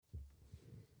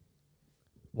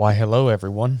Why, hello,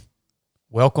 everyone.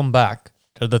 Welcome back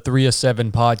to the 3 of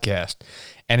 7 podcast.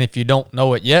 And if you don't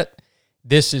know it yet,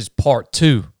 this is part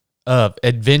 2 of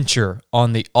Adventure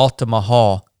on the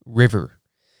Altamaha River.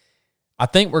 I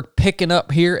think we're picking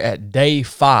up here at day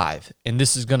 5, and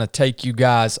this is going to take you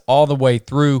guys all the way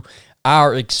through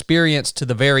our experience to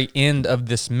the very end of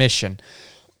this mission.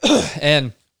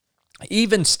 And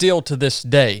even still to this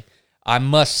day, I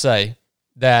must say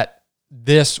that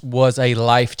this was a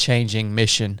life-changing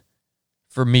mission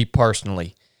for me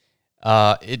personally.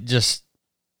 There's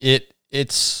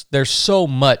so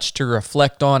much to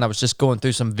reflect on. I was just going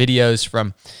through some videos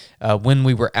from when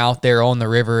we were out there on the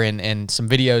river and some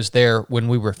videos there when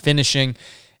we were finishing,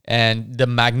 and the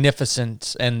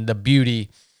magnificence and the beauty.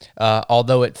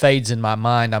 Although it fades in my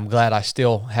mind, I'm glad I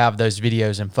still have those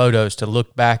videos and photos to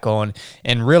look back on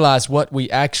and realize what we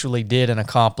actually did and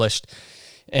accomplished.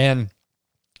 And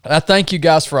I thank you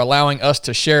guys for allowing us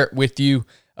to share it with you.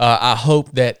 I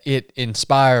hope that it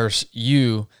inspires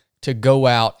you to go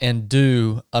out and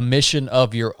do a mission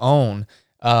of your own,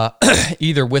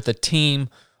 either with a team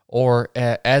or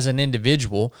as an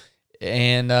individual.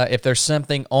 And if there's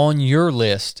something on your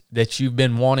list that you've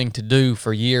been wanting to do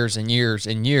for years and years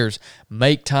and years,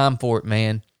 make time for it,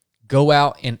 man. Go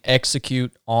out and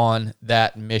execute on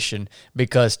that mission,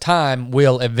 because time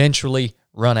will eventually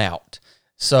run out.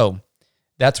 So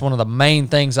that's one of the main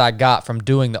things I got from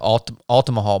doing the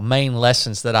Altamaha, main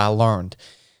lessons that I learned.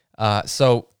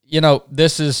 So,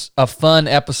 this is a fun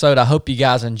episode. I hope you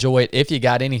guys enjoy it. If you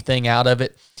got anything out of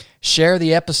it, share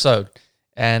the episode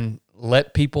and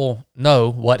let people know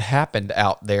what happened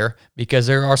out there, because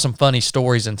there are some funny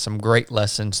stories and some great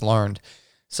lessons learned.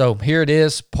 So here it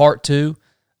is, part 2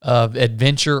 of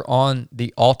Adventure on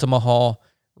the Altamaha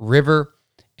River.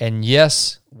 And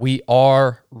yes, we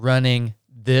are running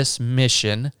this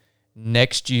mission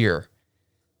next year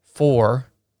for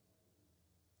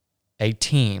a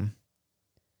team,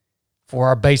 for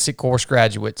our basic course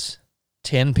graduates,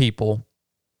 10 people.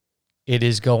 It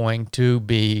is going to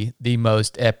be the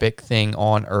most epic thing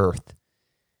on earth.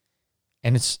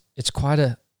 And it's quite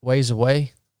a ways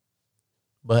away,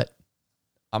 but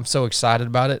I'm so excited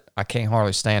about it, I can't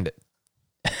hardly stand it.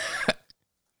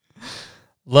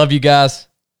 Love you guys.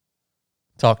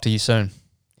 Talk to you soon.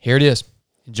 Here it is.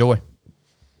 Enjoy.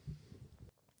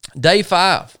 Day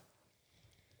 5.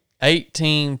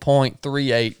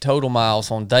 18.38 total miles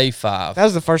on day 5. That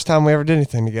was the first time we ever did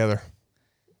anything together.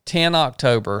 10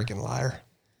 October. Freaking liar.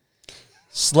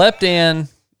 Slept in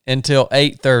until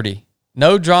 8:30.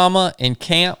 No drama in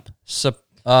camp.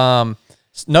 No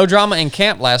drama in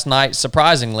camp last night,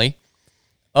 surprisingly,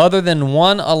 other than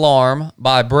one alarm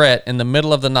by Brett in the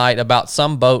middle of the night about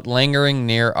some boat lingering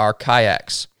near our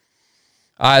kayaks.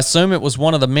 I assume it was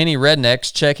one of the many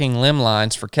rednecks checking limb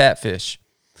lines for catfish.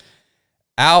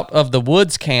 Out of the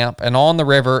woods camp and on the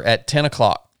river at 10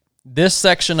 o'clock. This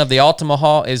section of the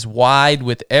Altamaha is wide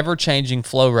with ever-changing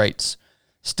flow rates.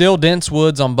 Still dense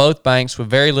woods on both banks with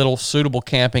very little suitable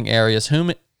camping areas.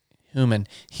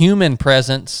 Human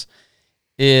presence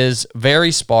is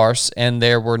very sparse, and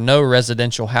there were no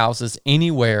residential houses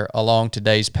anywhere along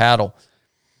today's paddle.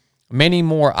 Many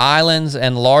more islands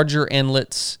and larger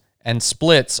inlets and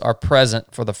splits are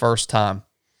present for the first time.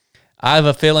 I have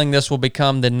a feeling this will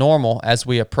become the normal as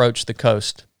we approach the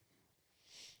coast.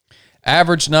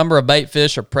 Average number of bait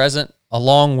fish are present,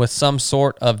 along with some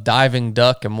sort of diving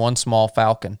duck and one small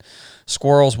falcon.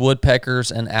 Squirrels,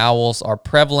 woodpeckers, and owls are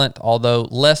prevalent, although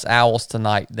less owls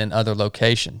tonight than other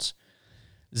locations.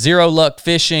 Zero luck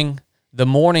fishing. The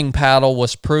morning paddle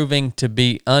was proving to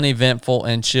be uneventful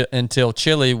until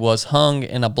Chili was hung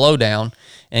in a blowdown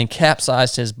and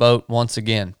capsized his boat once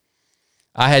again.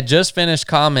 I had just finished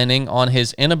commenting on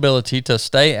his inability to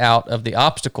stay out of the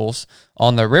obstacles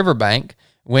on the riverbank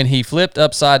when he flipped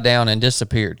upside down and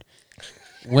disappeared.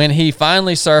 When he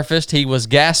finally surfaced, he was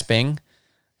gasping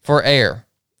for air.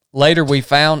 Later, we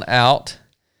found out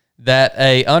that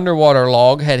a underwater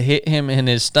log had hit him in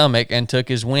his stomach and took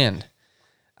his wind.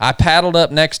 I paddled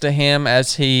up next to him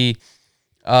as he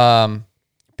was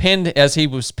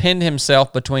pinned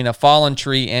himself between a fallen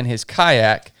tree and his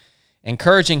kayak,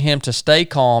 encouraging him to stay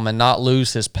calm and not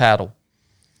lose his paddle.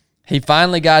 He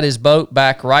finally got his boat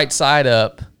back right side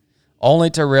up, only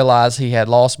to realize he had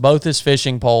lost both his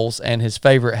fishing poles and his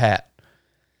favorite hat.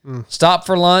 Stopped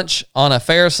for lunch on a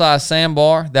fair-sized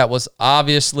sandbar that was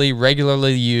obviously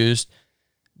regularly used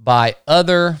by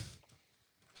other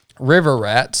river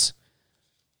rats,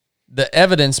 the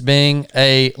evidence being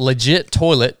a legit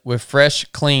toilet with fresh,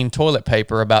 clean toilet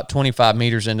paper about 25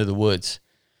 meters into the woods.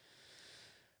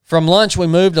 From lunch, we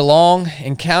moved along,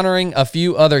 encountering a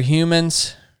few other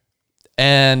humans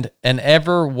and an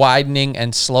ever-widening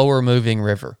and slower-moving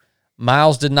river.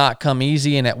 Miles did not come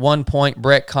easy, and at one point,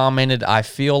 Brett commented, "I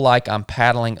feel like I'm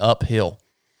paddling uphill."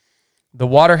 The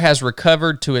water has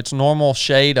recovered to its normal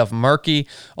shade of murky,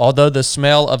 although the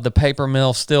smell of the paper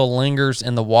mill still lingers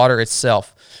in the water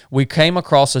itself. We came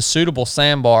across a suitable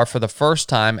sandbar for the first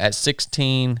time at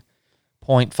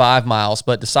 16.5 miles,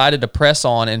 but decided to press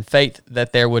on in faith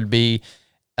that there would be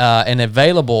an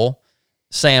available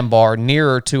sandbar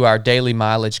nearer to our daily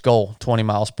mileage goal, 20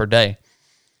 miles per day.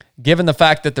 Given the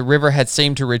fact that the river had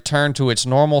seemed to return to its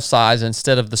normal size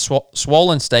instead of the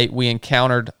swollen state we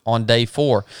encountered on day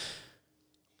 4,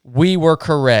 we were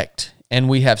correct, and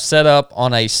we have set up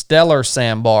on a stellar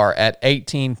sandbar at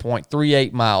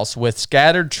 18.38 miles with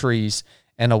scattered trees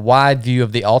and a wide view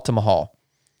of the Altamaha.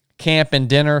 Camp and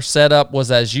dinner setup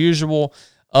was as usual,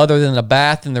 other than a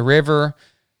bath in the river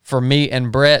for me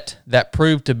and Brett that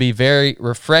proved to be very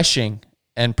refreshing,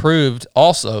 and proved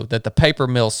also that the paper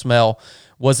mill smell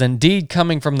was indeed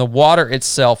coming from the water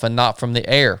itself and not from the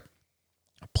air.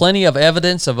 Plenty of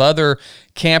evidence of other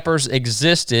campers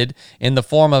existed in the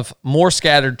form of more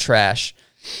scattered trash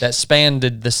that spanned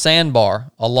the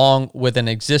sandbar, along with an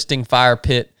existing fire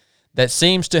pit that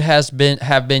seems to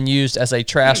have been used as a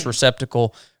trash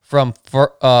receptacle from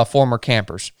former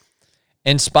campers.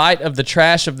 In spite of the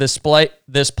trash of this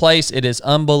place, it is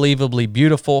unbelievably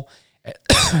beautiful,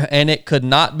 and it could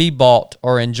not be bought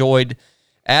or enjoyed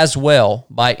as well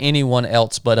by anyone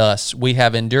else but us. We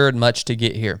have endured much to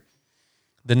get here.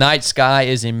 The night sky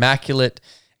is immaculate,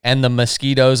 and the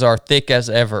mosquitoes are thick as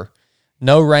ever.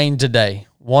 No rain today.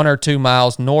 1 or 2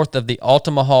 miles north of the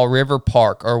Altamaha River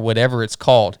Park, or whatever it's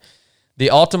called. The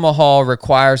Altamaha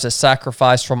requires a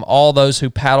sacrifice from all those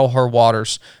who paddle her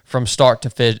waters from start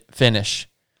to finish.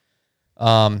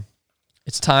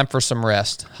 It's time for some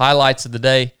rest. Highlights of the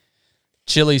day: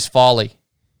 Chili's folly,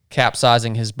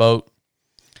 capsizing his boat.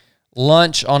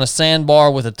 Lunch on a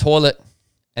sandbar with a toilet.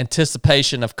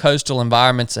 Anticipation of coastal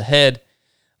environments ahead.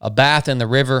 A bath in the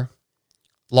river.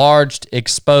 Large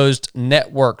exposed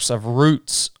networks of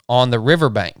roots on the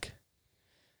riverbank.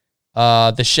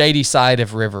 The shady side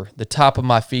of river. The top of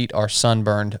my feet are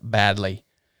sunburned badly.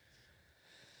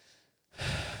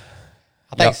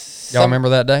 I think y'all remember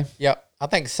that day? Yeah, I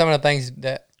think some of the things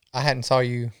that I hadn't saw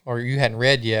you or you hadn't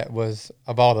read yet was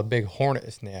of all the big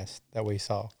hornet's nests that we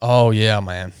saw. Oh yeah,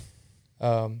 man.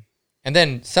 And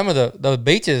then some of the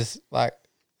beaches, like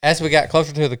as we got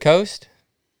closer to the coast,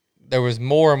 there was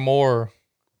more and more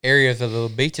areas of the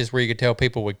beaches where you could tell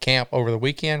people would camp over the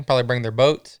weekend, probably bring their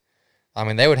boats. I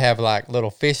mean, they would have like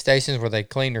little fish stations where they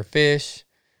clean their fish.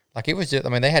 Like it was just, I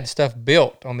mean, they had stuff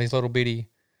built on these little bitty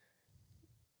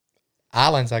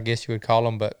islands, I guess you would call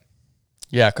them, but.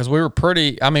 Yeah, because we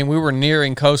were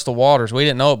nearing coastal waters. We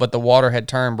didn't know it, but the water had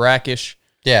turned brackish.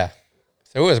 Yeah.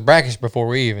 So it was brackish before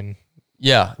we even.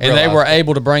 Yeah, and they were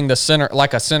able to bring the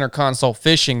center console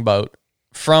fishing boat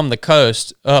from the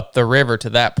coast up the river to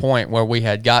that point where we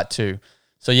had got to.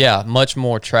 So yeah, much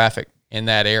more traffic in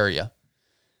that area.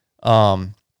 Yeah,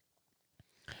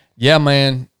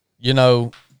 man,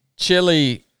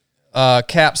 Chili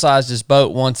capsized his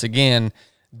boat once again.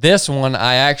 This one,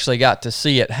 I actually got to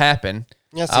see it happen.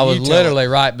 Yeah, so I was literally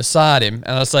right beside him,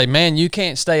 and I say, "Man, you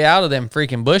can't stay out of them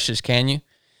freaking bushes, can you?"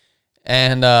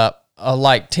 And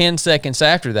like 10 seconds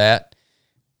after that,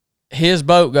 his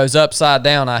boat goes upside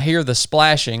down. I hear the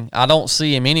splashing. I don't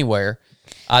see him anywhere.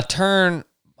 I turn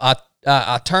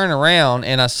around,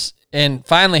 and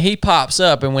finally he pops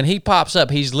up. And when he pops up,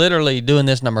 he's literally doing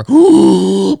this number,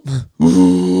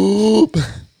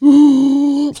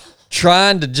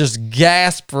 trying to just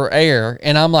gasp for air.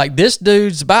 And I'm like, this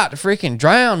dude's about to freaking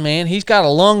drown, man. He's got a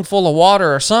lung full of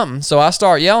water or something. So I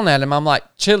start yelling at him. I'm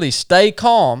like, Chili, stay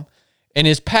calm. And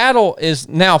his paddle is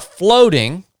now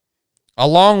floating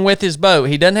along with his boat.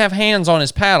 He doesn't have hands on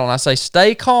his paddle. And I say,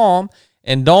 stay calm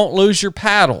and don't lose your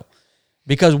paddle,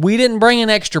 because we didn't bring an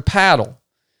extra paddle,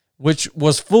 which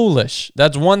was foolish.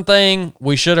 That's one thing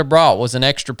we should have brought, was an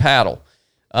extra paddle.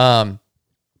 And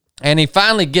he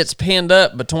finally gets pinned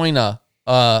up between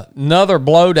another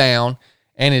blowdown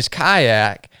and his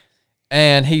kayak,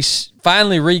 and he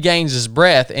finally regains his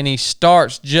breath, and he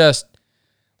starts just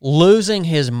losing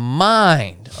his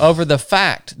mind over the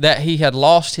fact that he had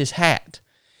lost his hat,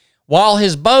 while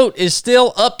his boat is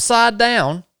still upside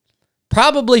down,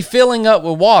 probably filling up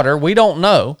with water. We don't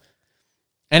know.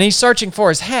 And he's searching for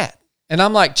his hat. And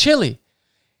I'm like, Chili,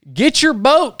 get your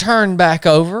boat turned back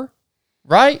over,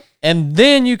 right? And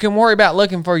then you can worry about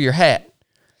looking for your hat.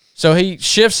 So he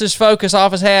shifts his focus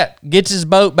off his hat, gets his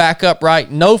boat back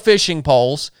upright, no fishing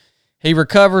poles. He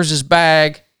recovers his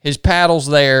bag, his paddle's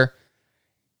there.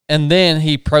 and then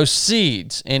he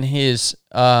proceeds in his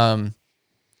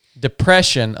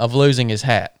depression of losing his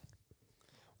hat.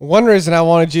 One reason I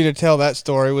wanted you to tell that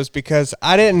story was because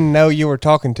I didn't know you were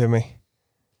talking to me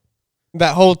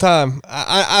that whole time.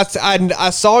 I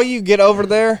saw you get over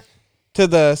there to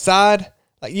the side,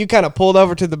 like you kind of pulled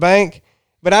over to the bank,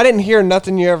 but I didn't hear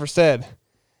nothing you ever said.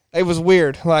 It was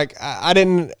weird. Like I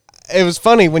didn't. It was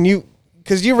funny when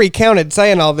because you recounted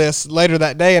saying all this later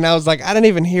that day, and I was like, I didn't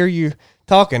even hear you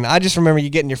talking. I just remember you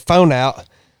getting your phone out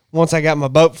once I got my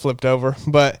boat flipped over,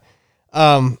 but.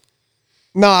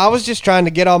 No, I was just trying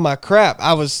to get all my crap.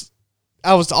 I was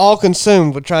all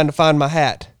consumed with trying to find my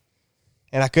hat,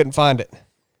 and I couldn't find it.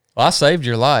 Well, I saved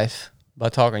your life by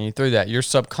talking you through that. Your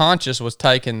subconscious was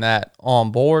taking that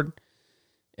on board,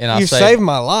 and You saved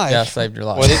my life. Yeah, I saved your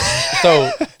life. Well,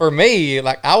 so for me,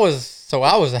 like I was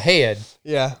ahead,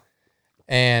 Yeah.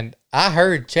 and I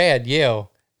heard Chad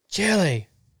yell, "Chili,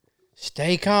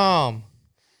 stay calm,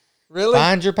 Really?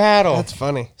 find your paddle." That's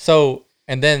funny. So,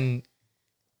 and then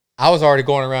I was already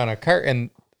going around a current, and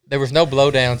there was no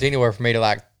blowdowns anywhere for me to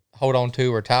like hold on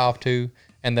to or tie off to,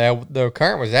 and the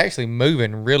current was actually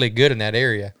moving really good in that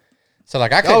area. So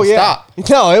like I couldn't stop.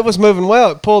 No, it was moving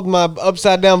well. It pulled my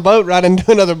upside down boat right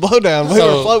into another blowdown. We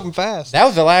So, were floating fast. That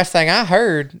was the last thing I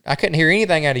heard. I couldn't hear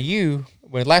anything out of you.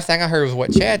 When the last thing I heard was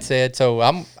what Chad said. So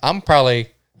I'm probably,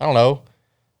 I don't know,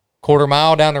 quarter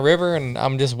mile down the river, and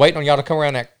I'm just waiting on y'all to come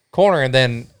around that corner, and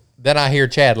then I hear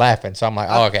Chad laughing. So I'm like,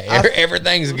 oh, okay,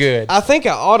 everything's good. I think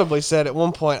I audibly said at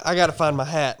one point, I got to find my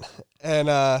hat. And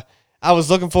I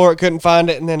was looking for it, couldn't find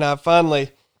it. And then I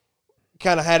finally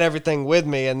kind of had everything with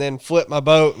me and then flipped my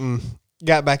boat and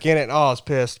got back in it. And, I was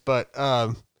pissed. But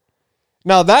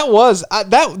no, that was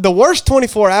the worst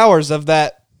 24 hours of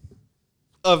that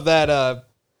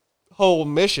whole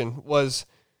mission was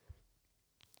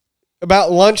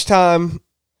about lunchtime,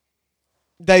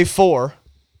 day 4,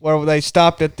 where they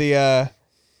stopped at the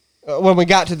when we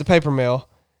got to the paper mill,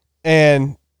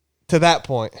 and to that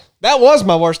point, that was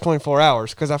my worst 24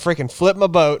 hours because I freaking flipped my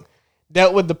boat,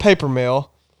 dealt with the paper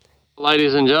mill.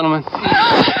 Ladies and gentlemen,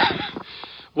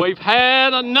 we've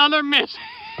had another miss.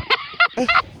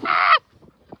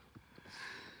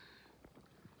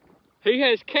 He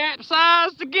has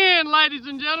capsized again, ladies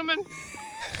and gentlemen.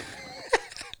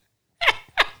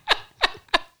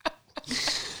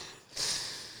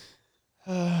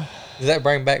 Does that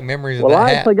bring back memories of Well, that I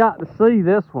hat? actually got to see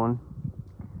this one.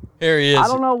 Here he is. I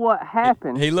don't know what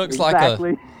happened. He looks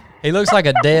exactly. he looks like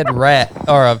a dead rat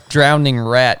or a drowning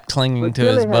rat clinging to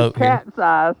his boat here.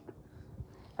 Capsized.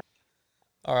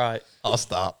 All right, I'll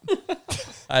stop.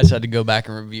 I just had to go back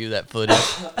and review that footage.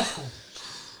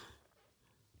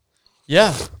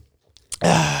 Yeah,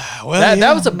 Well,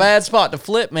 that was a bad spot to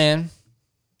flip, man.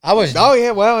 I was. Oh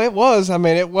yeah, well it was. I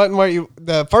mean, it wasn't where you.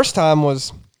 The first time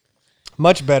was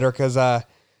much better because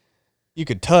you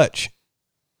could touch.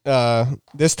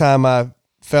 This time I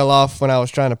fell off when I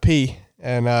was trying to pee,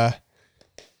 and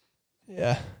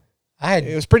yeah,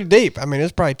 it was pretty deep. I mean, it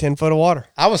was probably 10 foot of water.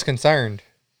 I was concerned.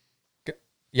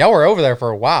 Y'all were over there for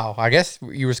a while. I guess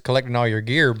you was collecting all your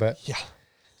gear, but Yeah.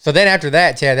 So then after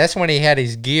that, Chad, that's when he had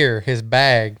his gear, his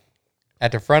bag,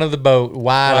 at the front of the boat,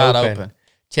 wide open.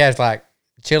 Chad's like,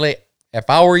 Chili, if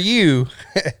I were you,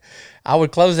 I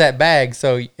would close that bag.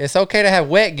 So it's okay to have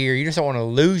wet gear. You just don't want to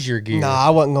lose your gear. No, I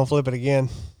wasn't gonna flip it again.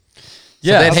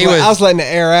 Yeah, then I was letting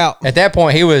it air out. At that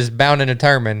point, he was bound and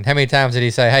determined. How many times did he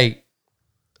say, hey,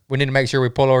 we need to make sure we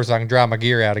pull over so I can dry my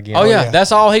gear out again? Oh, yeah,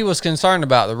 that's all he was concerned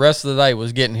about. The rest of the day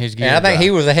was getting his gear. And I think dry.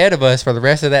 he was ahead of us for the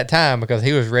rest of that time because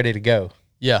he was ready to go.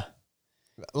 Yeah.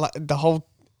 The whole.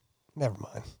 Never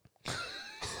mind.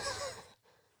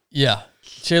 Yeah.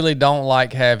 Chili don't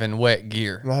like having wet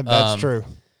gear. That's true.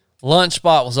 Lunch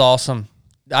spot was awesome.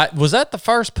 Was that the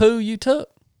first poo you took?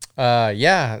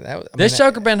 Yeah. This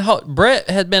joker Brett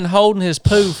had been holding his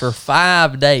poo for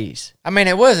 5 days. I mean,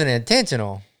 it wasn't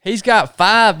intentional. He's got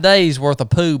 5 days worth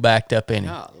of poo backed up in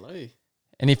him. Golly.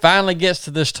 And he finally gets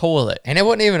to this toilet. And it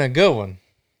wasn't even a good one.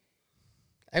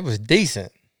 It was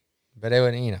decent. But it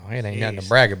wasn't, it ain't nothing to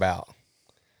brag about.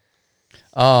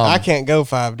 I can't go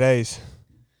 5 days.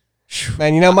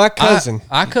 Man, my cousin.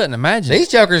 I couldn't imagine. These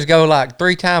jokers go like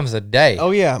 3 times a day.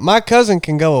 Oh yeah, my cousin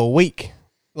can go a week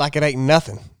like it ain't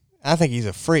nothing. I think he's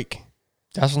a freak.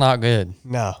 That's not good.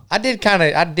 No. I did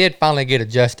finally get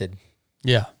adjusted.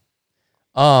 Yeah.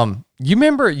 You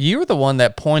remember you were the one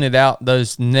that pointed out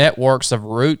those networks of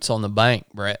roots on the bank,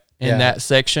 Brett, in that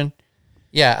section.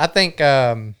 Yeah, I think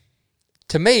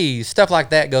to me, stuff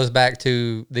like that goes back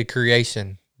to the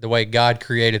creation, the way God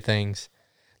created things.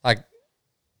 Like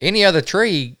any other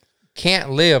tree can't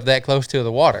live that close to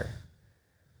the water.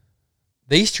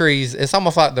 these trees, it's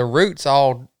almost like the roots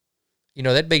all,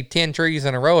 there'd be 10 trees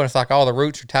in a row, and it's like all the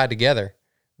roots are tied together.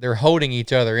 They're holding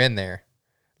each other in there.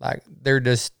 Like, they're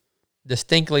just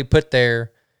distinctly put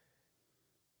there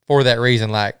for that reason.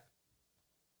 Like,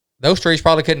 those trees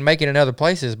probably couldn't make it in other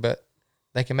places, but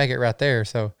they can make it right there.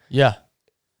 So, Yeah.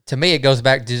 to me, it goes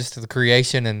back just to the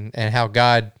creation and how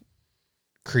God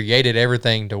created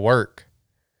everything to work.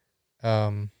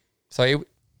 So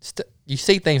you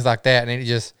see things like that, and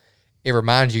it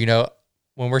reminds you,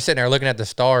 when we're sitting there looking at the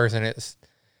stars, and it's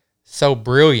so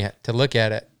brilliant to look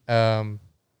at it.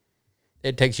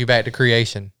 It takes you back to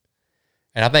creation.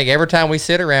 And I think every time we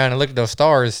sit around and look at those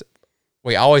stars,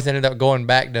 we always ended up going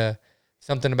back to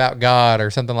something about God or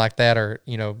something like that, or,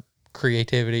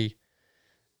 creativity,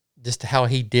 just how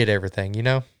he did everything,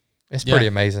 It's pretty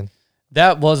amazing.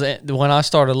 That was when I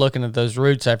started looking at those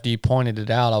roots after you pointed it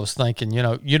out. I was thinking,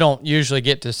 you don't usually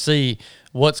get to see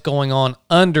what's going on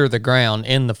under the ground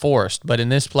in the forest, but in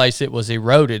this place it was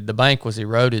eroded. The bank was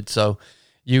eroded, so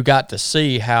you got to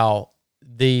see how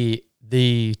the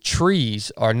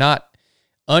trees are not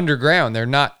underground. They're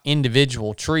not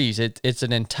individual trees. It's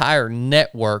an entire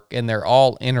network, and they're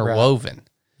all interwoven. Right.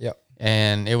 Yep.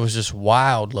 And it was just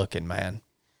wild looking, man.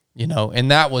 And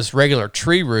that was regular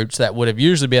tree roots that would have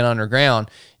usually been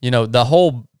underground. The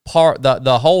whole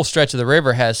the whole stretch of the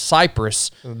river has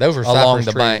cypress. Those are along cypress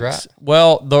the trees, banks. right?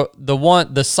 Well,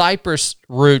 the cypress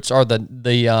roots are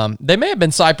the they may have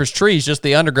been cypress trees, just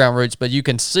the underground roots, but you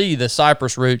can see the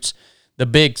cypress roots,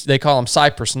 they call them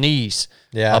cypress knees,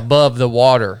 above the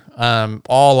water,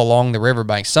 all along the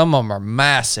riverbank. Some of them are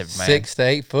massive, man. 6 to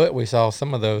 8 foot. We saw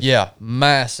some of those. Yeah,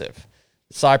 massive.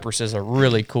 Cypress is a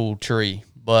really cool tree.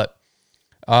 But,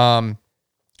 and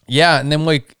then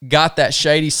we got that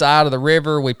shady side of the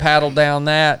river. We paddled down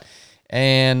that,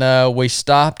 and we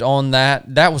stopped on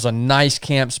that. That was a nice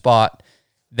camp spot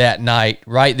that night,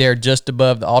 right there just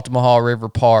above the Altamaha River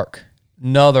Park.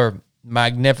 Another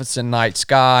magnificent night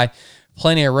sky,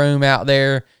 plenty of room out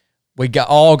there. We got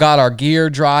our gear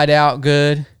dried out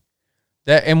good.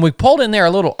 And we pulled in there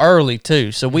a little early,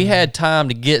 too, so we had time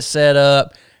to get set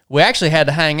up. We actually had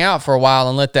to hang out for a while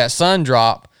and let that sun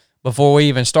drop before we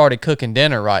even started cooking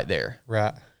dinner right there.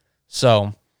 Right.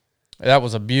 So that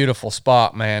was a beautiful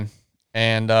spot, man.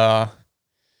 And,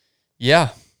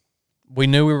 we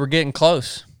knew we were getting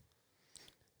close.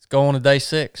 Let's go on to day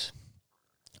 6.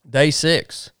 Day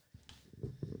 6,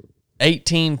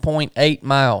 18.8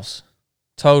 miles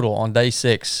total on day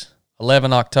 6,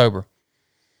 11 October.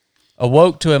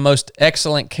 Awoke to a most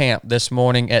excellent camp this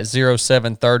morning at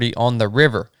 07:30 on the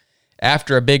river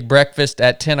after a big breakfast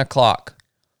at 10 o'clock.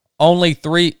 Only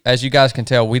 3, as you guys can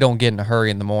tell, we don't get in a hurry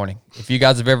in the morning. If you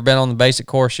guys have ever been on the basic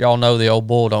course, y'all know the old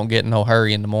bull don't get in no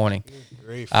hurry in the morning.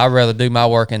 I'd rather do my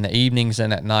work in the evenings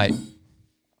than at night.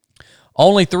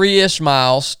 Only 3-ish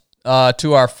miles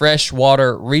to our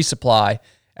freshwater resupply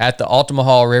at the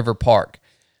Altamaha River Park.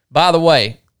 By the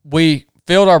way, we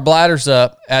filled our bladders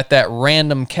up at that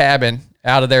random cabin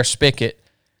out of their spigot.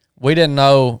 We didn't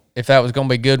know if that was going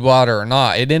to be good water or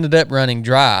not. It ended up running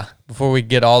dry before we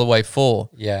get all the way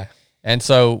full. Yeah. And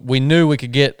so we knew we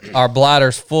could get our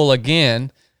bladders full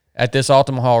again at this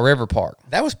Altamaha River Park.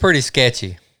 That was pretty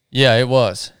sketchy. Yeah, it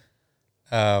was.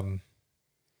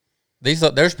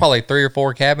 There's probably 3 or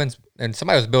 4 cabins, and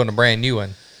somebody was building a brand new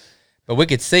one. But we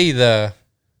could see the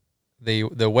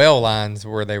well lines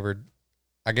where they were.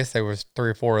 I guess there was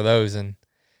 3 or 4 of those, and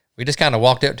we just kind of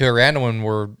walked up to a random one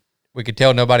where we could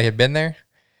tell nobody had been there.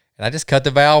 And I just cut the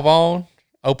valve on,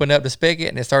 opened up the spigot,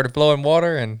 and it started flowing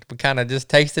water, and we kind of just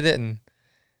tasted it, and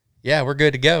yeah, we're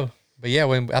good to go. But yeah,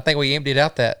 I think we emptied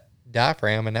out that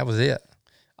diaphragm, and that was it.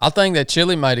 I think that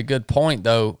Chili made a good point,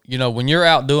 though. When you're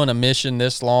out doing a mission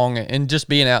this long and just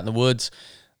being out in the woods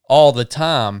all the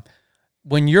time,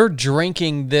 when you're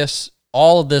drinking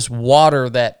all of this water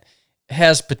that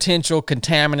has potential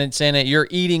contaminants in it, you're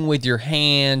eating with your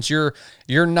hands, you're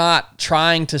not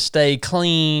trying to stay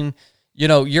clean,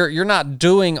 you're not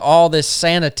doing all this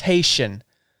sanitation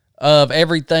of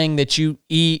everything that you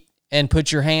eat and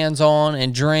put your hands on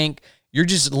and drink. You're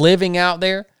just living out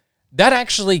there. That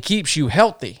actually keeps you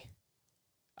healthy.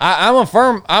 I'm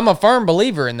a firm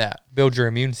believer in that. Build your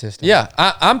immune system. Yeah,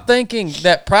 I'm thinking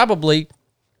that probably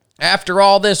after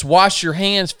all this, wash your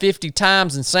hands 50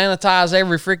 times and sanitize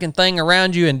every freaking thing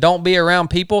around you and don't be around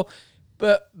people.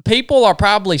 But people are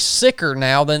probably sicker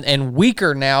now and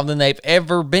weaker now than they've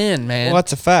ever been, man. Well,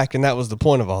 that's a fact, and that was the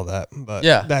point of all that. But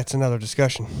yeah, that's another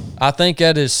discussion. I think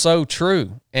that is so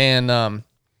true. And all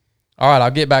right, I'll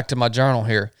get back to my journal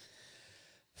here.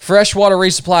 Freshwater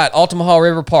resupply at Altamaha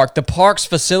River Park. The park's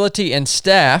facility and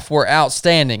staff were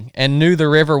outstanding and knew the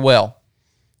river well.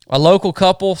 A local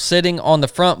couple sitting on the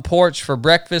front porch for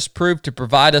breakfast proved to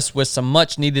provide us with some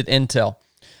much-needed intel.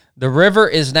 The river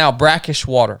is now brackish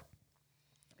water.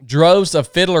 Droves of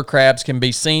fiddler crabs can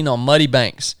be seen on muddy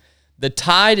banks. The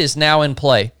tide is now in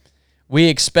play. We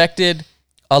expected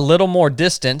a little more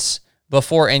distance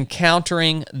before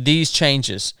encountering these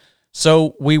changes,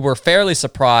 so we were fairly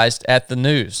surprised at the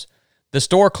news. The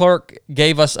store clerk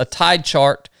gave us a tide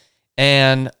chart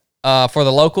and for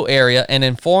the local area and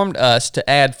informed us to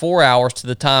add 4 hours to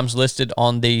the times listed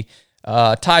on the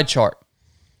tide chart.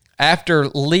 After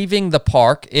leaving the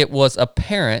park, it was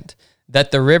apparent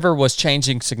that the river was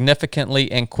changing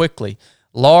significantly and quickly.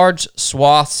 Large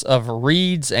swaths of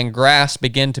reeds and grass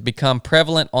began to become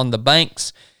prevalent on the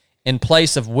banks in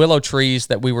place of willow trees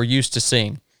that we were used to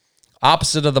seeing.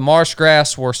 Opposite of the marsh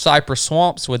grass were cypress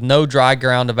swamps with no dry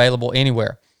ground available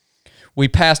anywhere. We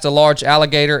passed a large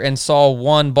alligator and saw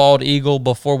one bald eagle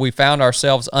before we found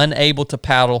ourselves unable to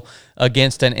paddle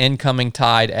against an incoming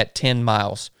tide at 10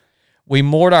 miles. We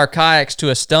moored our kayaks to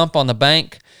a stump on the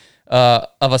bank of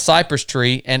a cypress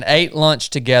tree and ate lunch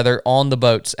together on the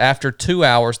boats. After 2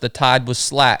 hours, the tide was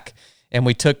slack, and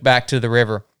we took back to the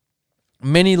river.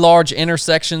 Many large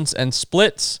intersections and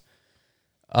splits.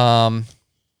 What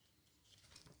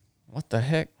the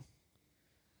heck?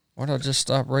 Where did I just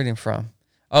stop reading from?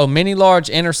 Oh, many large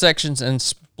intersections and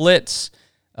splits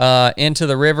into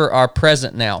the river are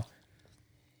present now.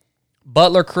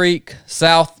 Butler Creek,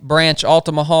 South Branch,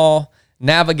 Altamahaw,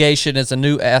 navigation is a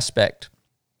new aspect.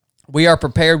 We are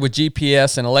prepared with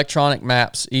GPS and electronic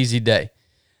maps, easy day.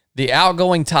 The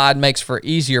outgoing tide makes for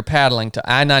easier paddling to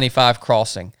I-95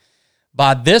 crossing.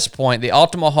 By this point, the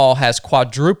Altamahaw has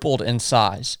quadrupled in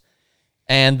size,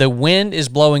 and the wind is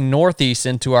blowing northeast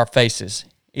into our faces.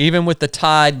 Even with the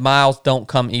tide, miles don't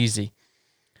come easy.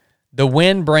 The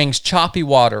wind brings choppy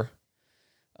water,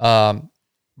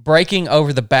 breaking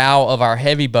over the bow of our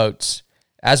heavy boats.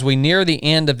 As we near the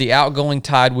end of the outgoing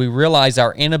tide, we realize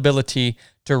our inability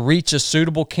to reach a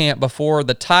suitable camp before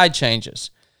the tide changes.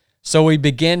 So we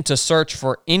begin to search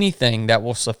for anything that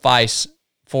will suffice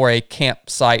for a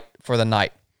campsite for the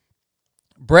night.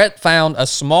 Brett found a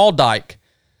small dike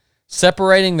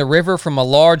separating the river from a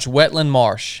large wetland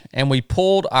marsh, and we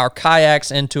pulled our kayaks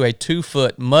into a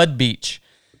 2-foot mud beach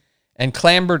and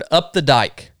clambered up the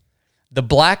dike. The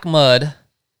black mud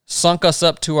sunk us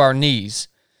up to our knees,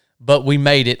 but we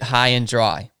made it high and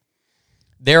dry.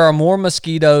 There are more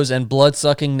mosquitoes and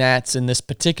blood-sucking gnats in this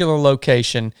particular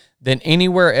location than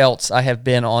anywhere else I have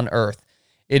been on Earth.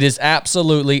 It is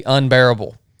absolutely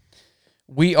unbearable.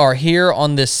 We are here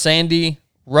on this sandy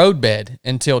roadbed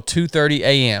until 2:30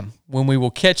 a.m., when we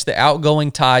will catch the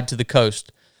outgoing tide to the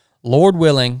coast. Lord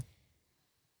willing,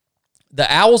 the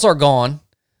owls are gone.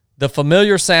 The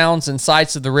familiar sounds and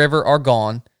sights of the river are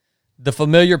gone. The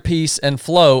familiar peace and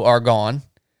flow are gone.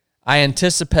 I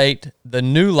anticipate the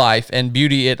new life and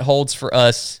beauty it holds for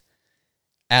us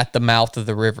at the mouth of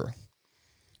the river.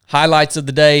 Highlights of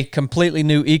the day: completely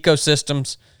new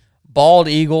ecosystems, bald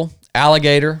eagle,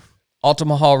 alligator,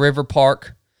 Altamahaw River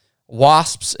Park,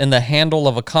 wasps in the handle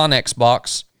of a Connex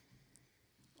box.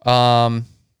 I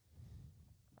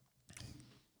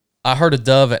heard a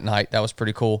dove at night. That was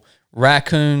pretty cool.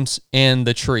 Raccoons in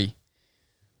the tree.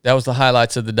 That was the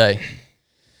highlights of the day.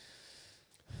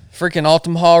 Freaking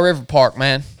Altamahaw River Park,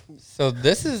 man. So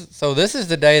this is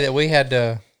the day that we had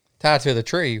to tie to the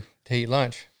tree to eat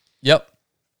lunch. Yep.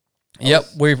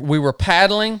 We were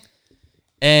paddling,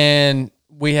 and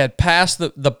we had passed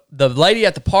the lady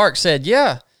at the park said,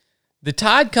 yeah, the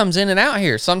tide comes in and out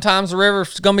here. Sometimes the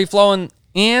river's going to be flowing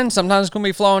in, sometimes it's going to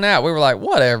be flowing out. We were like,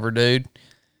 whatever, dude.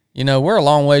 You know, we're a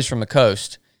long ways from the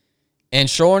coast. And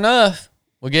sure enough,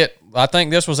 I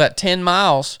think this was at 10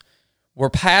 miles, we're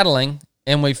paddling,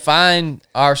 and we find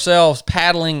ourselves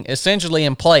paddling essentially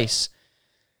in place.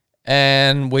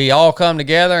 And we all come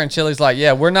together, and Chili's like,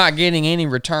 yeah, we're not getting any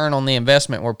return on the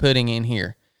investment we're putting in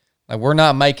here. Like, we're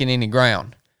not making any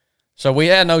ground. So we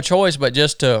had no choice but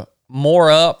just to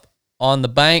moor up on the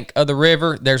bank of the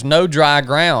river. There's no dry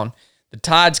ground. The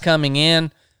tide's coming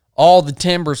in. All the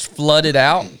timber's flooded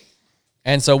out.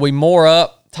 And so we moor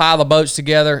up, tie the boats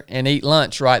together, and eat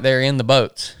lunch right there in the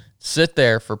boats. Sit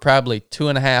there for probably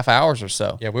 2.5 hours or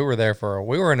so. Yeah, we were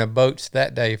in the boats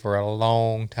that day for a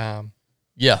long time.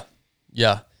 Yeah.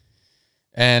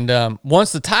 And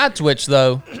once the tide switched,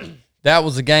 though, that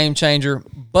was a game changer.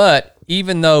 But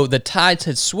even though the tides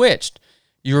had switched,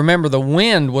 you remember the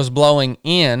wind was blowing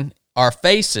in our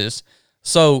faces.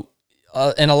 So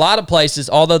in a lot of places,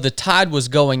 although the tide was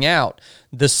going out,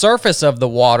 the surface of the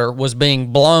water was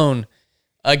being blown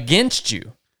against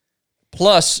you.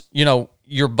 Plus, you know,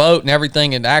 your boat and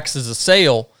everything, it acts as a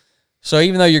sail. So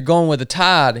even though you're going with the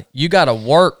tide, you got to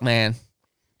work, man,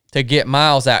 to get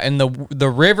miles out. And the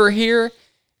river here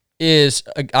is,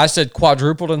 I said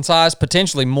quadrupled in size,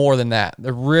 potentially more than that.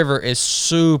 The river is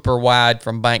super wide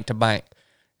from bank to bank,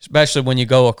 especially when you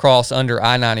go across under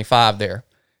I-95 there,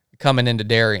 coming into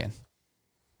Darien.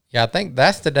 Yeah, I think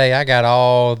that's the day I got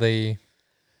all the.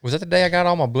 Was that the day I got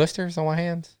all my blisters on my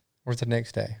hands? Or was it the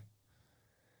next day?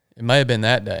 It may have been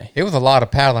that day. It was a lot of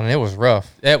paddling and it was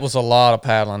rough. It was a lot of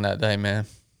paddling that day, man.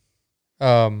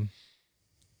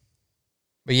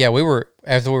 But yeah,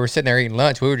 as we were sitting there eating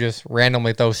lunch, we were just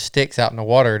randomly throw sticks out in the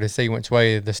water to see which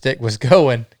way the stick was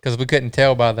going because we couldn't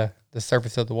tell by the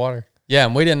surface of the water. Yeah,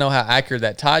 and we didn't know how accurate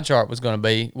that tide chart was going to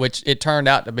be, which it turned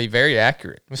out to be very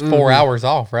accurate. It was 4 hours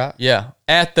off, right? Yeah,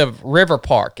 at the river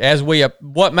park.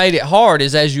 What made it hard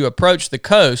is as you approach the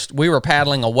coast, we were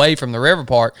paddling away from the river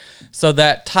park, so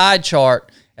that tide chart,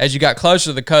 as you got closer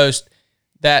to the coast,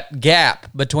 that gap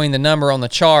between the number on the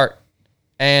chart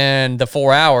and the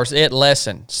 4 hours, it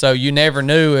lessened. So you never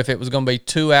knew if it was going to be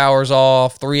 2 hours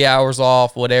off, 3 hours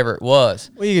off, whatever it was.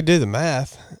 Well, you could do the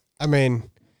math. I mean,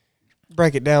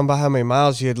 break it down by how many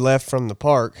miles you had left from the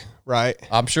park, right?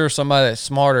 I'm sure somebody that's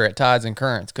smarter at tides and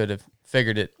currents could have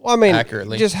figured it Well, I mean,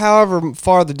 accurately. just however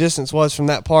far the distance was from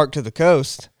that park to the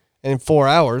coast in 4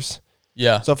 hours.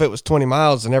 Yeah, So if it was 20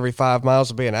 miles, then every 5 miles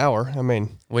would be an hour. I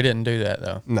mean, we didn't do that,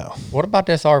 though. no. What about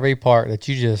this RV park that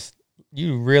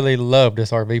you really love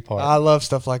this RV park? I love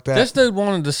stuff like that. This dude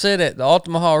wanted to sit at the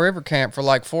Altamaha River Camp for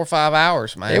like 4 or 5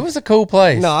 hours, man. It was a cool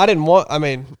place. No, I didn't want. I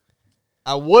mean,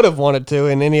 I would have wanted to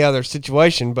in any other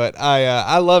situation, but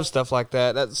I love stuff like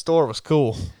that. That store was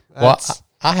cool. Well, That's-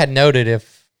 I had noted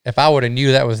if I would have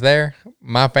knew that was there,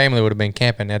 my family would have been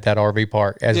camping at that RV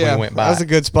park as we went by. That's a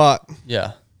good spot.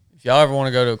 Yeah. If y'all ever want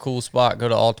to go to a cool spot, go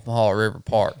to Altamaha River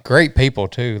Park. Great people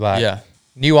too. Like Yeah.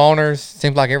 new owners.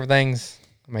 Seems like everything's.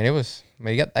 I mean,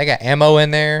 they got ammo in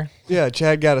there. Yeah,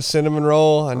 Chad got a cinnamon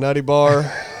roll, a nutty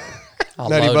bar. I'll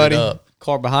Nutty load Buddy. it up.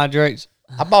 Carbohydrates.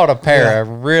 I bought a pair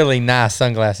of really nice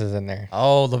sunglasses in there.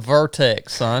 Oh, the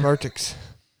Vertex, son. Vertex.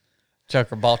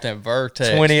 Chucker bought that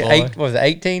Vertex. 28 boy. was it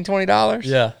 $18-$20?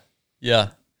 Yeah. Yeah.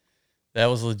 That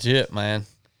was legit, man.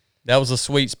 That was a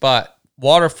sweet spot.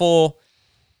 Water full.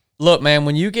 Look, man,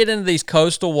 when you get into these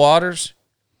coastal waters,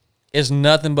 it's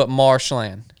nothing but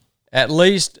marshland. At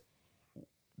least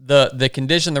the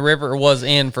condition the river was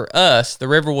in for us, the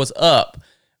river was up.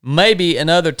 Maybe in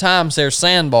other times there's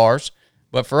sandbars,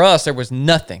 but for us there was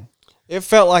nothing. It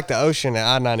felt like the ocean at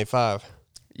I-95.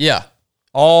 Yeah,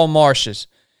 all marshes.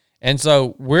 And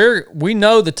so we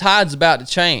know the tide's about to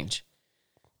change.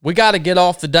 We got to get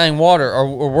off the dang water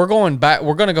or we're going back.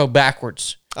 We're going to go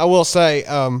backwards. I will say,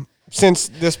 since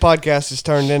this podcast has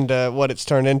turned into what it's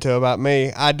turned into about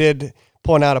me, I did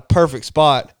point out a perfect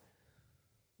spot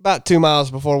about 2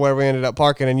 miles before where we ended up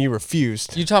parking, and you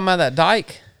refused. You talking about that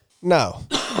dike? No,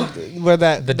 where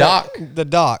The dock? the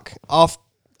dock off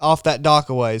that dock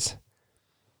a ways.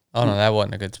 Oh no, that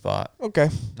wasn't a good spot. Okay,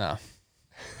 No.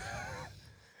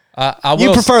 I will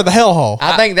you prefer the hellhole.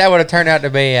 I think that would have turned out to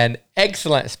be an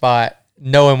excellent spot,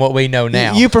 knowing what we know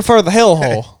now. You prefer the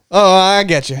hellhole. Oh, I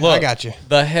get you. I Look, got you.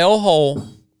 The hellhole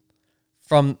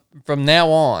from now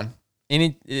on.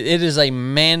 It is a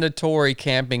mandatory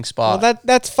camping spot. Well,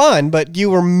 that's fine, but you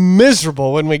were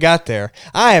miserable when we got there.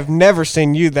 I have never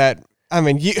seen you that. I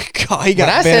mean, God, he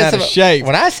got bent out of shape.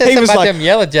 When I said He something was about like, them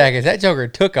yellow jackets, that joker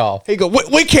took off. he go,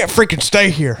 we can't freaking stay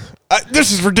here.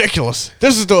 This is ridiculous.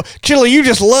 This is the Chili. You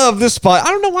just love this spot.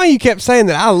 I don't know why you kept saying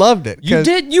that. I loved it. You 'cause-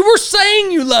 did. You were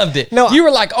saying you loved it. No, you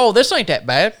were like, "Oh, this ain't that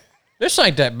bad. This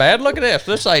ain't that bad. Look at this.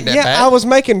 This ain't that Yeah, bad." I was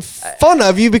making fun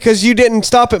of you because you didn't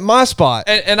stop at my spot.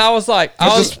 and I was like,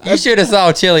 You should have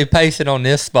saw Chili pacing on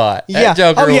this spot. That Yeah.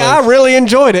 joker Oh yeah, was I really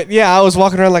enjoyed it. Yeah, I was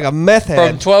walking around like a meth from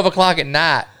head. 12 o'clock at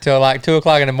night till like 2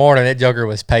 o'clock in the morning. That joker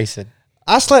was pacing.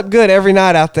 I slept good every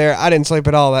night out there. I didn't sleep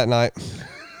at all that night.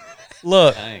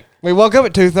 look. We woke up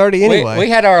at 2:30 anyway.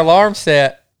 We had our alarm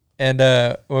set, and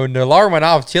when the alarm went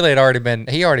off, Chili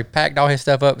he already packed all his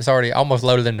stuff up. It's already almost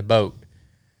loaded in the boat.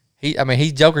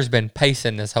 Joker's been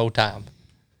pacing this whole time.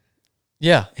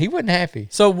 Yeah. He wasn't happy.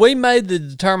 So we made the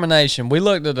determination. We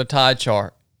looked at the tide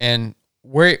chart, and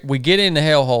we get in the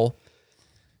hellhole.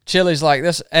 Chili's like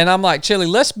this, and I'm like, Chili,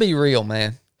 let's be real,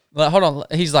 man. Like, hold on.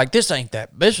 He's like, this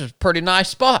is a pretty nice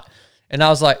spot. And I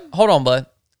was like, hold on, bud.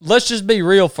 Let's just be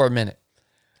real for a minute.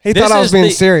 he thought I was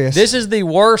being serious. This is the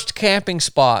worst camping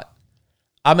spot.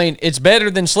 I mean, it's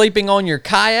better than sleeping on your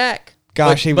kayak.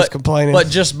 Gosh, he was complaining. But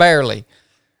just barely.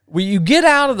 When you get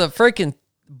out of the freaking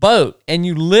boat and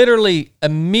you literally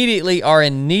immediately are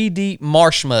in knee-deep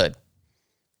marsh mud.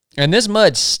 And this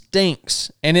mud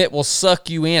stinks, and it will suck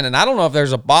you in. And I don't know if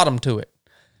there's a bottom to it.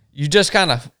 You just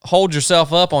kind of hold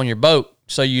yourself up on your boat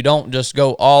so you don't just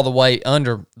go all the way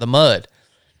under the mud.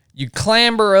 You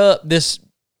clamber up this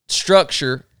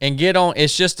structure and get on.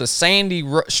 It's just a sandy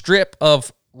strip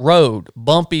of road,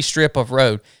 bumpy strip of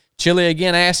road. Chili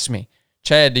again asks me,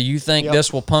 Chad, do you think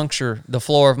this will puncture the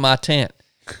floor of my tent?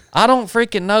 I don't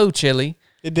freaking know, Chili.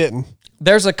 It didn't.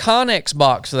 There's a Connex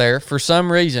box there for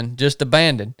some reason, just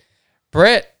abandoned.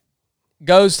 Brett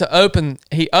goes to open,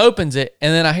 he opens it,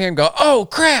 and then I hear him go, oh,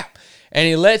 crap. And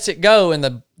he lets it go, and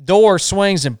the door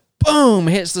swings and boom,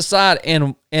 hits the side,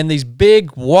 and these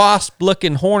big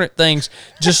wasp-looking hornet things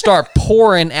just start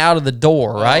pouring out of the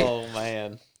door, right? Oh,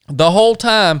 man. The whole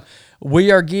time,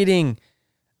 we are getting,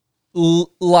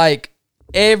 like,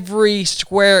 every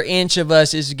square inch of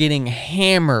us is getting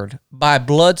hammered by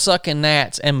blood-sucking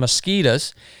gnats and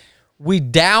mosquitoes. We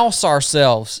douse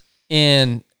ourselves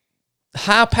in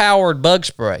high-powered bug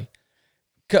spray,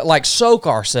 like soak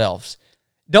ourselves.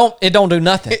 It don't do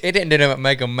nothing. It didn't do nothing but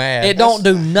make them mad. It don't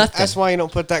do nothing. That's why you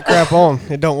don't put that crap on.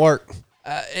 It don't work.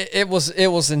 It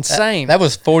was insane. That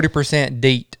was 40%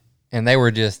 DEET, and they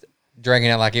were just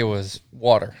drinking it like it was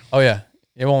water. Oh yeah,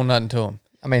 it won't nothing to them.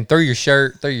 I mean, through your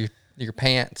shirt, through your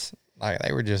pants, like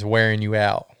they were just wearing you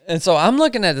out. And so I'm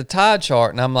looking at the tide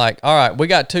chart, and I'm like, all right, we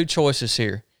got two choices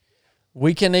here.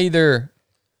 We can either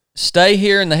stay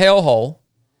here in the hellhole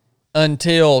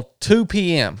until 2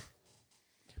 p.m.,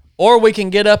 or we can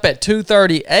get up at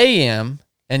 2:30 a.m.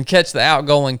 and catch the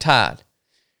outgoing tide.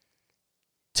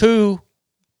 Two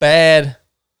bad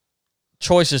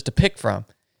choices to pick from.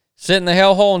 Sit in the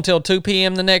hellhole until 2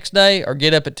 p.m. the next day, or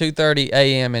get up at 2:30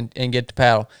 a.m. and get to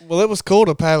paddle. Well, it was cool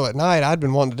to paddle at night. I'd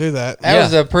been wanting to do that. That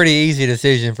was a pretty easy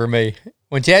decision for me.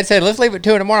 When Chad said, let's leave at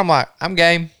 2 in the morning, I'm like, I'm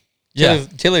game.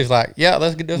 Chili's like, yeah,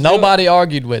 let's get this. Nobody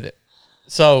argued with it.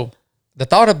 So the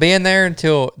thought of being there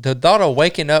the thought of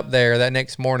waking up there that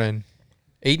next morning,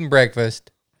 eating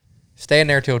breakfast, staying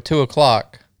there till 2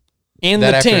 o'clock in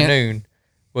that the tent afternoon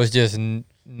was just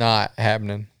not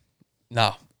happening.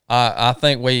 No. I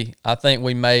think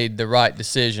we made the right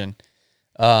decision,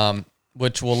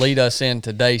 which will lead us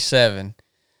into day 7.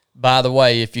 By the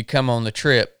way, if you come on the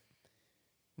trip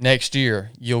next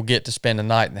year, you'll get to spend a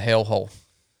night in the hellhole.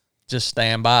 Just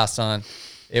stand by, son.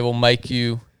 It will make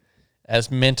you as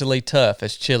mentally tough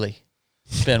as Chili.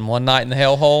 Spend one night in the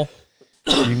hellhole,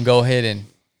 you can go ahead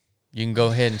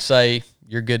and say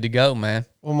you're good to go, man.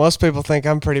 Well, most people think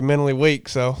I'm pretty mentally weak,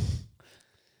 so.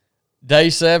 Day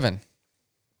 7.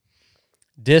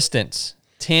 Distance,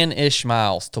 10-ish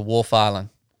miles to Wolf Island.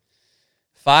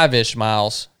 5-ish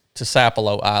miles to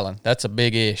Sapelo Island. That's a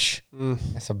big-ish.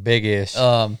 That's a big-ish.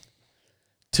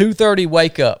 2:30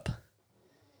 wake up.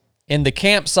 In the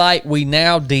campsite we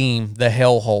now deem the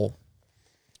hellhole.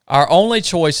 Our only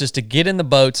choice is to get in the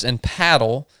boats and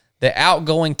paddle the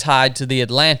outgoing tide to the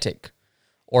Atlantic,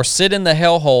 or sit in the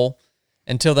hellhole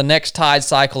until the next tide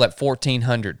cycle at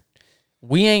 1400.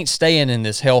 We ain't staying in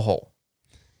this hellhole.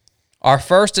 Our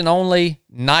first and only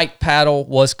night paddle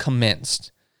was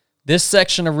commenced. This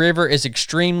section of river is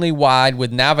extremely wide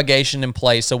with navigation in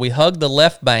place, so we hugged the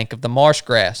left bank of the marsh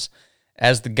grass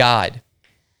as the guide.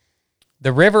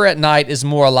 The river at night is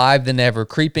more alive than ever.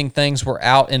 Creeping things were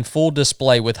out in full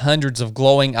display with hundreds of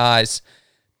glowing eyes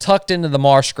tucked into the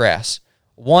marsh grass.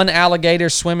 One alligator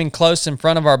swimming close in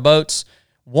front of our boats,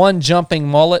 one jumping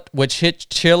mullet which hit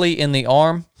Chili in the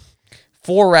arm,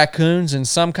 4 raccoons, and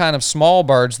some kind of small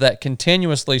birds that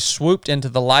continuously swooped into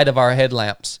the light of our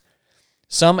headlamps.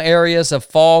 Some areas of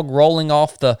fog rolling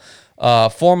off the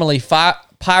formerly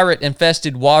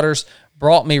pirate-infested waters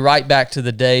brought me right back to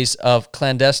the days of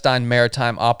clandestine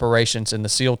maritime operations in the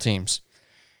SEAL teams.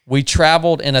 We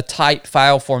traveled in a tight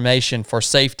file formation for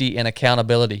safety and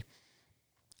accountability.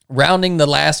 Rounding the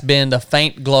last bend, a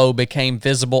faint glow became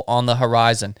visible on the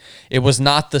horizon. It was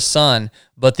not the sun,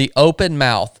 but the open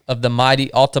mouth of the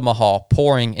mighty Altamaha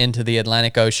pouring into the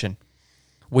Atlantic Ocean.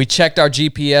 We checked our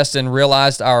GPS and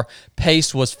realized our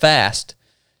pace was fast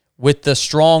with the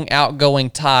strong outgoing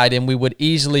tide, and we would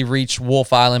easily reach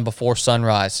Wolf Island before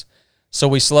sunrise. So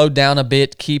we slowed down a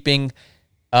bit, keeping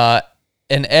an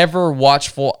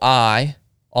ever-watchful eye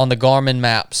on the Garmin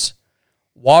maps.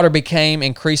 Water became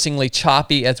increasingly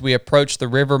choppy as we approached the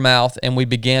river mouth, and we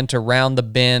began to round the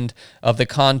bend of the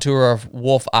contour of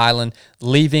Wolf Island,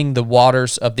 leaving the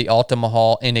waters of the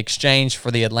Altamaha in exchange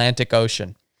for the Atlantic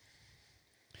Ocean.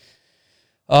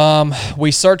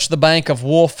 We searched the bank of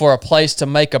Wolf for a place to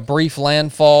make a brief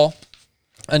landfall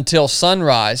until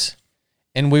sunrise,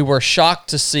 and we were shocked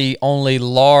to see only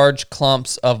large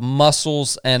clumps of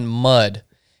mussels and mud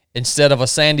instead of a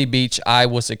sandy beach I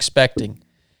was expecting.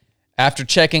 After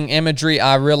checking imagery,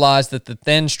 I realized that the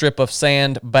thin strip of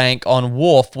sand bank on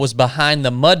Wolf was behind the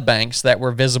mud banks that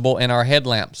were visible in our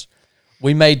headlamps.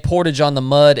 We made portage on the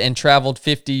mud and traveled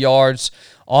 50 yards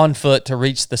on foot to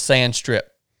reach the sand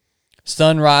strip.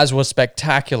 Sunrise was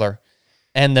spectacular,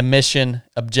 and the mission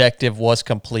objective was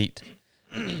complete.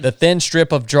 The thin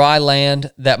strip of dry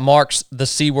land that marks the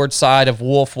seaward side of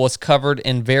Wolf was covered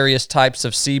in various types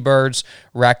of seabirds,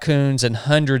 raccoons, and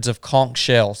hundreds of conch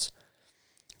shells.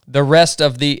 The rest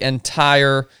of the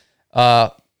entire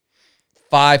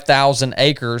 5,000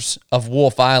 acres of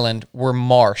Wolf Island were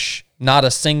marsh, not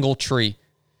a single tree.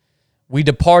 We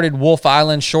departed Wolf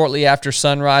Island shortly after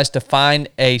sunrise to find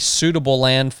a suitable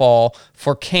landfall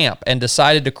for camp and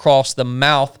decided to cross the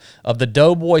mouth of the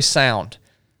Doughboy Sound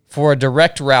for a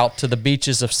direct route to the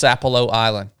beaches of Sapelo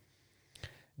Island.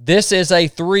 This is a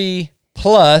 3+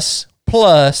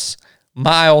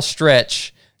 mile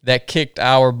stretch that kicked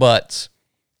our butts.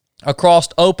 Across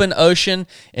open ocean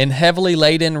in heavily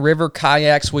laden river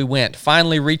kayaks we went,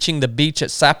 finally reaching the beach at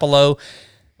Sapelo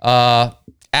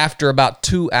after about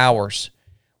 2 hours.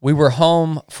 We were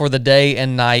home for the day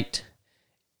and night,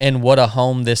 and what a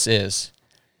home this is.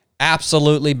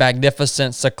 Absolutely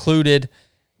magnificent, secluded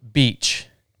beach.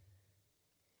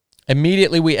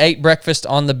 Immediately, we ate breakfast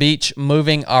on the beach,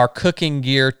 moving our cooking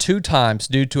gear 2 times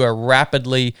due to a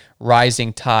rapidly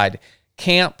rising tide.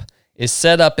 Camp is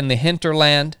set up in the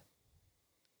hinterland.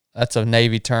 That's a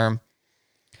Navy term.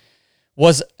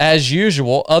 Was as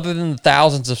usual, other than the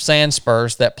thousands of sand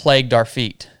spurs that plagued our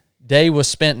feet. Day was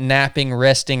spent napping,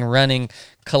 resting, running,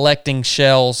 collecting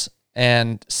shells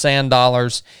and sand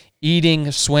dollars,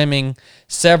 eating, swimming.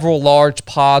 Several large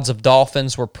pods of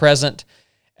dolphins were present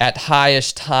at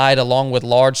highest tide, along with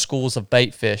large schools of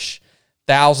bait fish.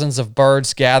 Thousands of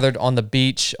birds gathered on the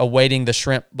beach, awaiting the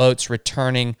shrimp boats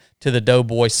returning to the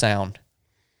Doughboy Sound.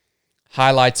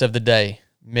 Highlights of the day.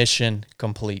 Mission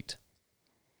complete.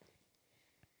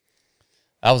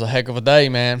 That was a heck of a day,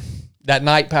 man. That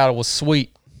night paddle was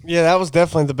sweet. Yeah, that was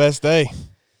definitely the best day.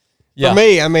 Yeah. For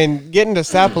me, I mean, getting to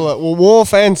Sapelo, well,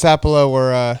 Wolf and Sapelo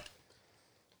were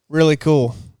really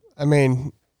cool. I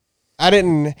mean,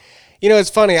 it's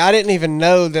funny. I didn't even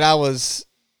know that I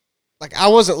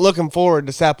wasn't looking forward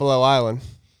to Sapelo Island.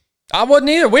 I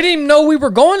wasn't either. We didn't even know we were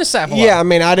going to Sapelo. Yeah, I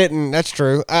mean, that's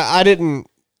true. I didn't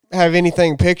have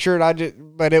anything pictured.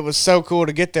 But it was so cool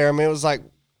to get there. I mean, it was like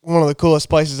one of the coolest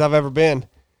places I've ever been.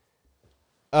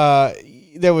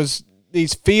 There was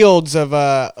these fields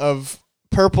of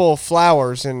purple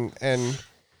flowers and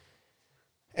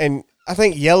I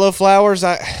think yellow flowers.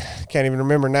 I can't even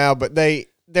remember now, but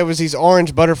there was these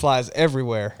orange butterflies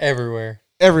everywhere,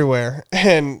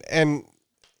 and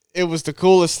it was the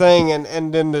coolest thing.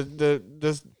 And then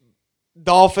the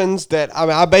dolphins that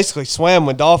I basically swam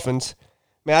with dolphins.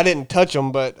 I mean, I didn't touch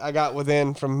them, but I got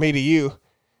within from me to you,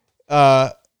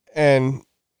 and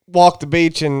walked the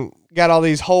beach and got all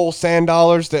these whole sand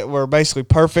dollars that were basically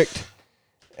perfect.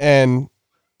 And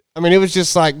I mean, it was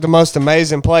just like the most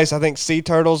amazing place. I think sea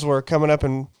turtles were coming up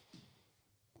and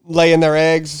laying their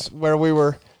eggs where we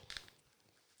were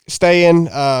staying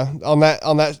on that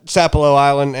Sapelo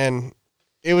Island. And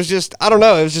it was just, I don't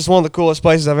know, it was just one of the coolest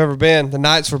places I've ever been. The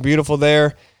nights were beautiful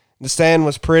there. The sand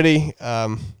was pretty.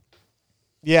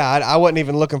 Yeah, I wasn't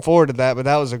even looking forward to that, but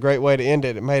that was a great way to end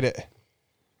it. It made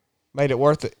it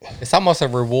worth it. It's almost a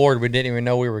reward we didn't even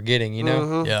know we were getting, you know?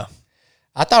 Mm-hmm. Yeah.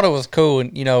 I thought it was cool,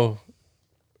 you know,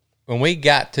 when we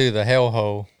got to the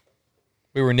hellhole,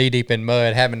 we were knee deep in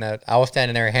mud. I was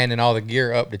standing there handing all the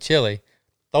gear up to Chili,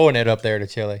 throwing it up there to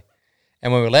Chili.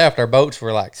 And when we left, our boats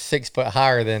were like 6 foot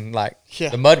higher than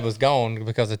the mud was gone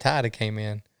because the tide had came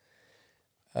in.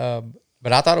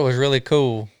 But I thought it was really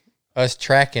cool, us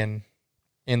tracking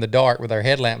in the dark with our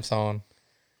headlamps on,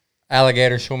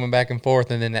 alligators swimming back and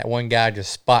forth, and then that one guy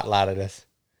just spotlighted us.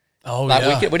 Oh, we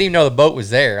didn't even know the boat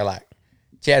was there. Like,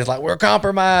 Chad's like, we're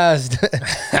compromised.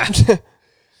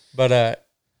 But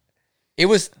it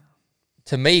was,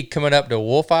 to me, coming up to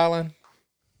Wolf Island,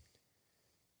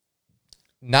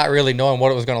 not really knowing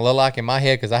what it was going to look like in my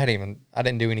head, because I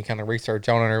didn't do any kind of research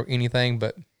on it or anything,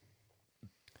 but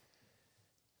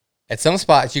at some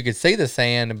spots you could see the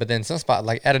sand, but then some spots,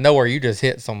 like out of nowhere, you just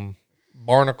hit some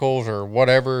barnacles or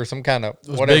whatever, some kind of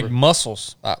whatever. Big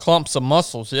mussels, clumps of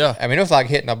mussels, yeah. I mean, it was like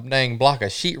hitting a dang block of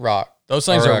sheetrock. Those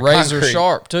things or are razor concrete.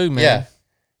 sharp too, man.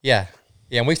 Yeah.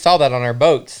 And we saw that on our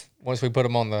boats. Once we put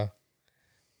them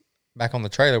back on the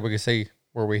trailer, we could see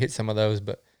where we hit some of those.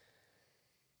 But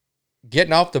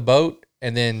getting off the boat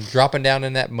and then dropping down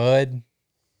in that mud,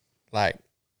 like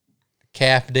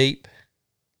calf deep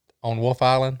on Wolf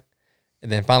Island,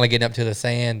 and then finally getting up to the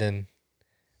sand and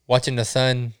watching the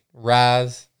sun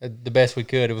rise the best we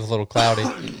could. It was a little cloudy.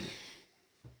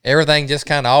 Everything just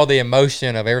kind of, all the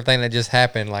emotion of everything that just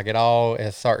happened, like it all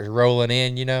it starts rolling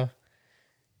in, you know.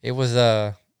 It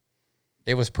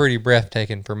was pretty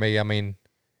breathtaking for me. I mean,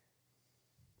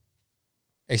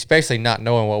 especially not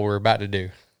knowing what we were about to do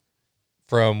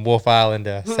from Wolf Island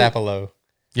to Sapelo,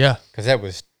 Yeah. because that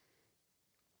was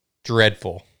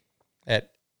dreadful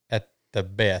at the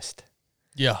best.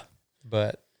 Yeah.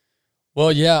 But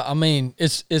Well, yeah, I mean,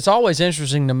 it's always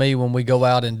interesting to me when we go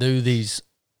out and do these.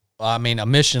 I mean, a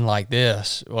mission like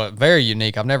this, well, very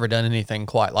unique. I've never done anything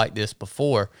quite like this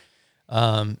before,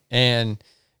 and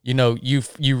you know,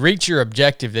 you reach your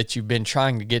objective that you've been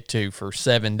trying to get to for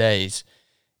 7 days,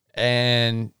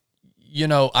 and you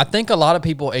know, I think a lot of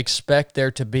people expect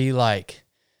there to be like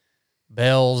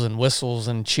bells and whistles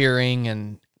and cheering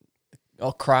and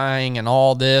crying and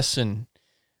all this,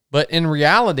 but in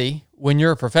reality, when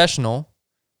you're a professional,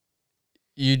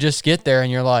 you just get there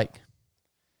and you're like,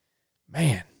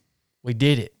 man, we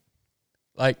did it.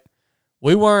 Like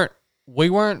we weren't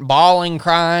bawling,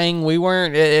 crying. We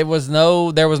weren't, there was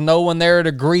no one there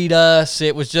to greet us.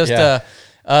 It was just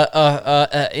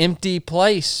a empty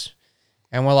place.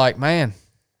 And we're like, man,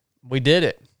 we did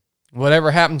it.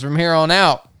 Whatever happens from here on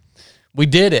out, we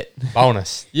did it.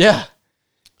 bonus. Yeah.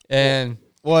 And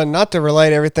Well, not to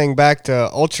relate everything back to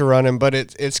ultra running, but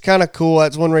it's kind of cool.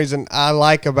 That's one reason I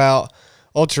like about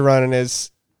ultra running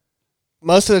is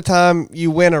most of the time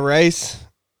you win a race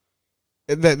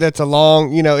that's a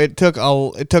long, you know, it took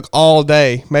all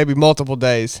day, maybe multiple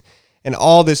days, and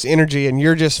all this energy, and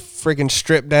you're just freaking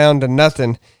stripped down to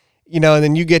nothing, you know, and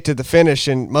then you get to the finish,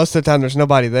 and most of the time there's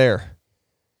nobody there.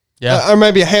 yeah, Or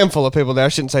maybe a handful of people there. I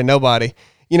shouldn't say nobody.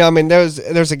 You know, I mean,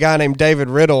 there's a guy named David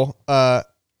Riddle.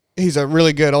 He's a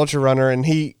really good ultra runner, and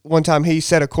one time he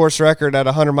set a course record at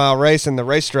a 100-mile race, and the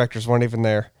race directors weren't even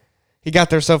there. He got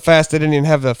there so fast they didn't even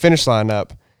have the finish line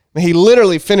up. I mean, he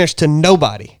literally finished to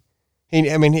nobody.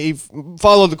 He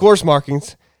followed the course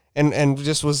markings and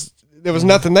just there was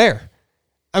nothing there.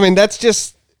 I mean,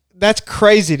 that's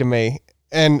crazy to me,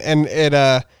 and it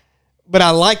but I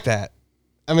like that.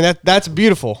 I mean, that's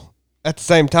beautiful at the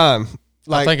same time.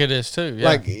 I think it is too. Yeah.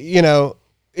 Like, you know,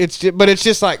 it's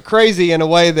just like crazy in a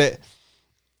way that,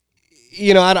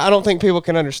 you know, I don't think people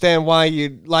can understand why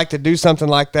you'd like to do something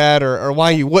like that or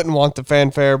why you wouldn't want the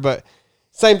fanfare. But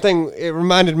same thing, it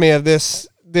reminded me of this,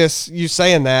 you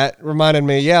saying that reminded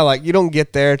me, yeah, like you don't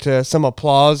get there to some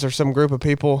applause or some group of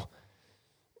people,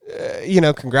 you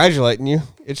know, congratulating you.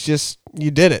 It's just,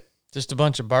 you did it. Just a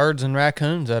bunch of birds and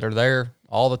raccoons that are there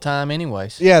all the time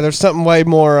anyways. Yeah, there's something way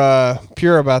more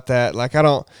pure about that. Like I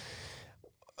don't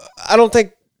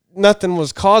think nothing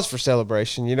was cause for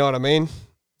celebration. You know what I mean?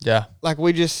 Yeah. Like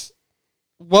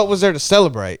what was there to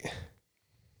celebrate?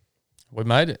 We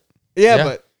made it.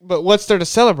 Yeah. But what's there to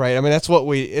celebrate? I mean, that's what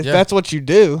if that's what you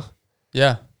do,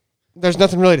 Yeah. there's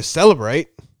nothing really to celebrate.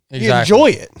 Exactly. You enjoy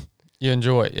it, You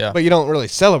enjoy it. Yeah. but you don't really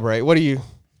celebrate. What do you?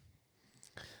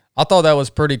 I thought that was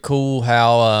pretty cool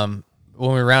how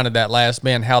when we rounded that last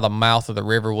bend, how the mouth of the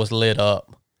river was lit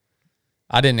up.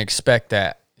 I didn't expect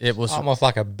that. It was Almost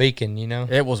like a beacon, you know.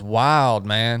 It was wild,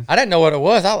 man. I didn't know what it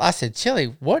was. I said,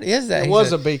 Chili, what is that? It He was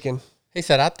said, a beacon. He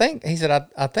said, I think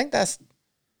that's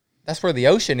where the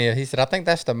ocean is. He said, I think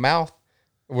that's the mouth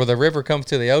where the river comes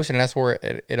to the ocean, and that's where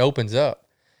it opens up.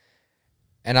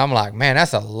 And I'm like, man,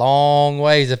 that's a long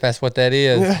ways if that's what that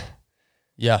is.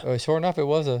 Yeah. Sure enough,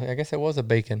 I guess it was a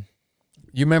beacon.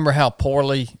 You remember how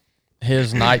poorly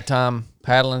his nighttime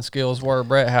paddling skills were,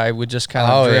 Brett? How he would just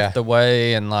kind of drift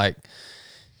away and like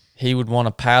he would want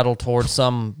to paddle towards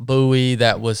some buoy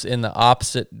that was in the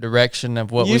opposite direction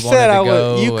of what we wanted to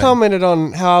go. You commented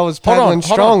on how I was paddling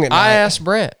strong at night. I asked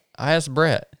Brett.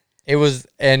 It was,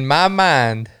 in my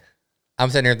mind, I'm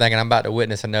sitting here thinking I'm about to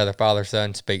witness another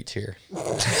father-son speech here.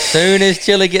 Soon as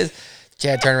Chili gets,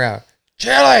 Chad turned around.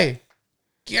 Chili,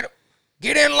 get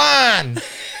in line.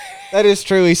 That is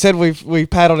true. He said we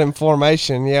paddled in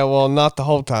formation. Yeah, well, not the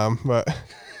whole time, but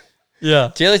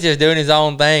Yeah. Chili's just doing his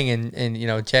own thing, and you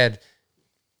know, Chad,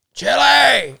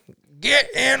 Chili,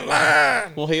 get in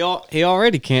line. Well, he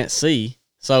already can't see,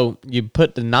 so you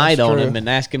put the night on true. him and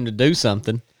ask him to do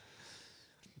something.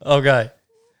 Okay.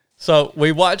 So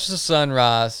we watched the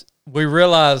sunrise. We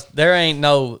realized there ain't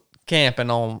no camping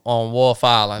on Wolf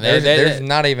Island. There's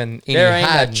not even any there ain't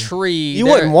hiding. a tree. you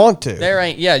wouldn't want to. There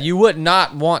ain't. Yeah, you would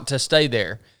not want to stay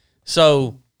there.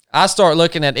 So I start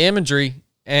looking at imagery,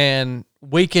 and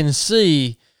we can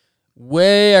see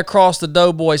way across the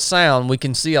Doughboy Sound. We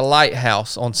can see a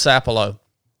lighthouse on Sapelo,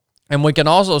 and we can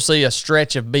also see a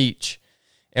stretch of beach.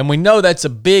 And we know that's a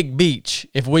big beach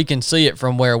if we can see it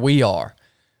from where we are.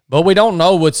 but we don't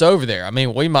know what's over there. I mean,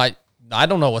 I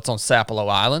don't know what's on Sapelo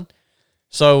Island.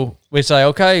 So we say,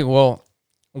 okay, well,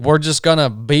 we're just going to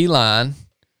beeline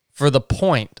for the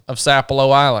point of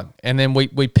Sapelo Island. And then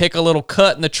we pick a little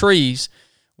cut in the trees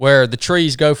where the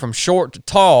trees go from short to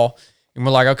tall. And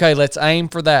we're like, okay, let's aim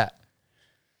for that.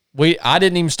 I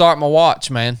didn't even start my watch,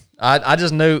 man. I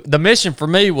just knew the mission for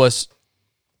me was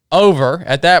over.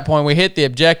 At that point, we hit the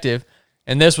objective,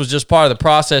 and this was just part of the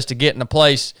process to get into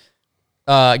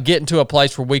a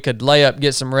place where we could lay up,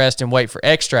 get some rest, and wait for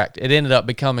extract. It ended up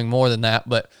becoming more than that,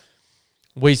 but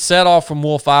we set off from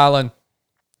Wolf Island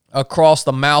across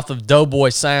the mouth of Doughboy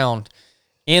Sound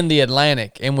in the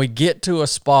Atlantic, and we get to a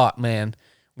spot, man,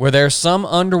 where there's some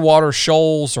underwater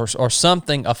shoals or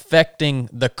something affecting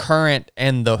the current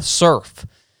and the surf.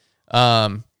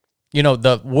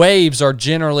 The waves are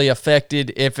generally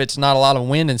affected if it's not a lot of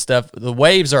wind and stuff. The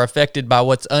waves are affected by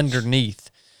what's underneath.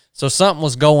 So something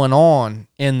was going on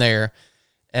in there,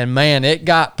 and man, it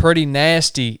got pretty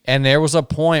nasty. And there was a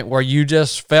point where you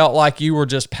just felt like you were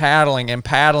just paddling and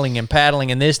paddling and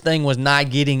paddling, and this thing was not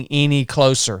getting any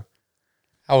closer.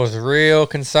 I was real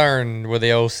concerned with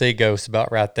the old sea ghost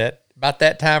about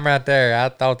that time right there. I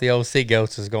thought the old sea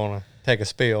ghost was going to take a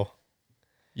spill.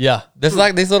 Yeah. There's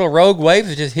like these little rogue waves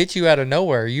that just hit you out of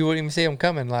nowhere. You wouldn't even see them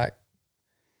coming. Like,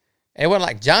 it wasn't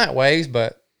like giant waves,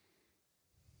 but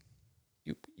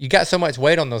you got so much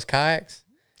weight on those kayaks.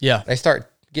 Yeah. They start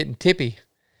getting tippy.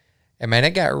 And man,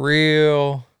 it got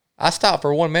real. I stopped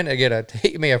for 1 minute to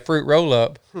eat me a fruit roll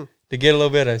up to get a little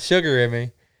bit of sugar in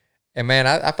me. And man,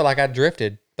 I feel like I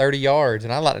drifted 30 yards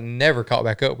and I never caught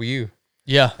back up with you.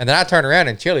 Yeah. And then I turned around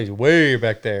and Chili's way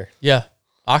back there. Yeah.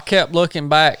 I kept looking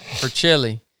back for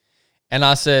Chili, and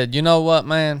I said, you know what,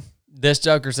 man? This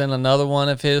joker's in another one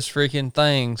of his freaking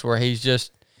things where he's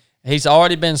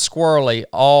already been squirrely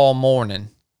all morning,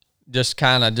 just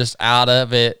kind of just out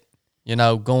of it,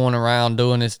 going around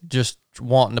doing this, just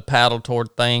wanting to paddle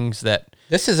toward things that.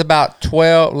 This is about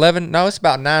 11. No, it's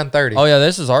about 9:30. Oh, yeah,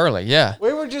 this is early, yeah.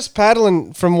 We were just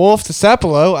paddling from Wolf to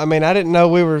Sapelo. I mean, I didn't know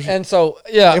we were. And so,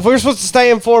 yeah. If we were supposed to stay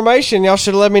in formation, y'all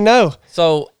should have let me know.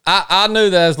 So I knew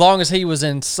that as long as he was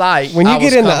in sight, When you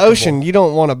get in the comfortable. ocean, you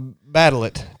don't want to battle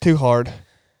it too hard.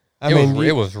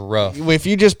 It was rough. If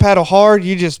you just paddle hard,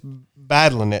 you just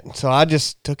battling it. So I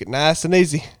just took it nice and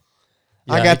easy.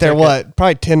 Yeah, I got there,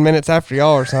 probably 10 minutes after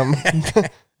y'all or something.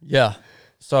 Yeah.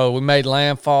 So we made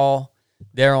landfall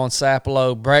there on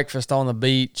Sapelo, breakfast on the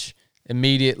beach,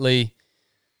 immediately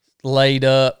laid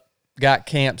up, got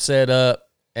camp set up,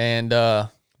 and the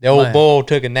old bull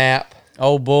took a nap.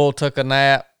 Old bull took a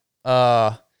nap,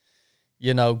 got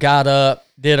up,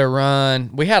 did a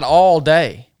run. We had all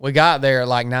day. We got there at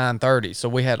like 9:30, so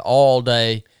we had all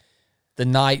day. The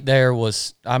night there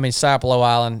was, Sapelo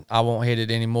Island, I won't hit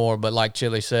it anymore, but like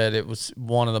Chili said, it was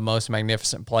one of the most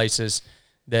magnificent places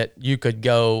that you could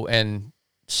go and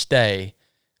stay.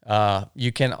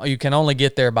 You can only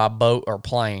get there by boat or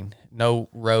plane. No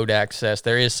road access.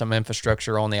 There is some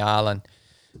infrastructure on the island,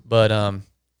 but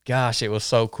gosh, it was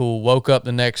so cool. Woke up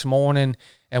the next morning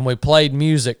and we played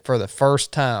music for the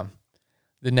first time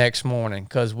the next morning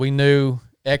because we knew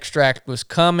extract was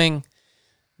coming.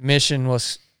 Mission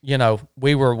was,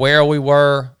 we were where we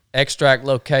were, extract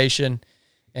location,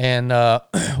 and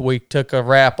we took a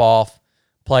wrap off,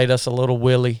 played us a little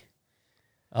Willie,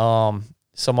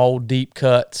 some old deep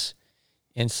cuts,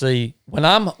 and see when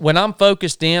I'm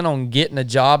focused in on getting a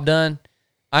job done,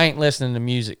 I ain't listening to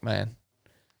music, man.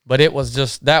 But that was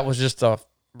just a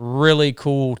really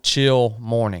cool, chill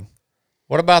morning.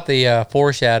 What about the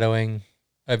foreshadowing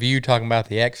of you talking about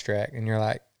the extract? And you're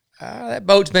like, that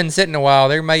boat's been sitting a while.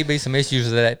 There may be some issues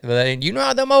with that. And you know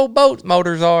how them old boat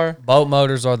motors are? Boat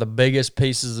motors are the biggest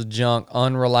pieces of junk,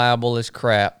 unreliable as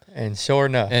crap. And sure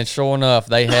enough,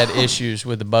 they had issues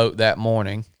with the boat that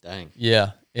morning. Dang.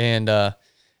 Yeah. And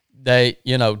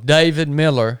David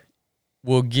Miller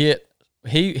will get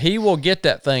he will get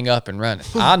that thing up and running.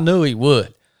 I knew he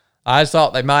would. I just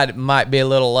thought they might be a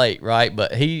little late, right?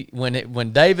 But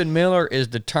when David Miller is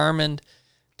determined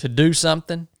to do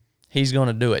something, he's going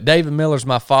to do it. David Miller's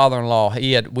my father-in-law.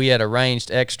 We had arranged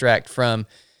extract from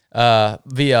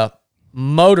via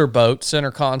motorboat,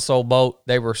 center console boat.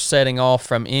 They were setting off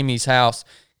from Emmy's house,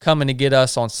 coming to get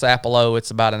us on Sapelo.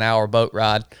 It's about an hour boat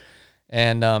ride,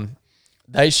 and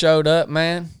they showed up,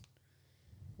 man.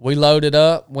 We loaded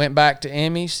up, went back to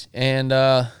Emmy's, and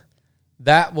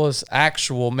that was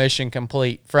actual mission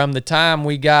complete. From the time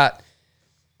we got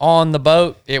on the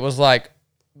boat, it was like,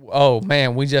 oh,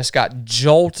 man, we just got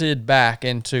jolted back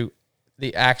into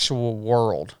the actual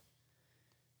world,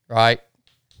 right?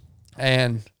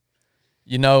 And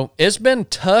you know, it's been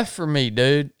tough for me,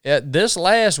 dude. This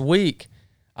last week,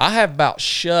 I have about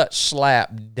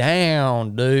slapped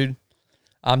down, dude.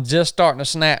 I'm just starting to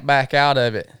snap back out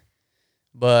of it.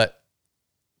 But,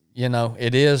 you know,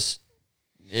 it is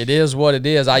what it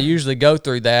is. I usually go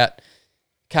through that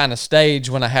kind of stage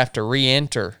when I have to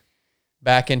re-enter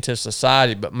back into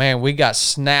society. But, man, we got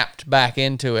snapped back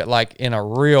into it like in a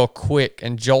real quick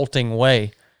and jolting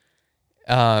way.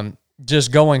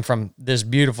 Just going from this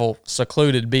beautiful,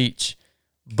 secluded beach,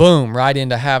 boom, right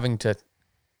into having to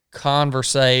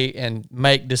conversate and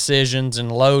make decisions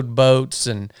and load boats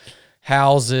and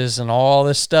houses and all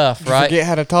this stuff, right? Forget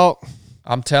how to talk.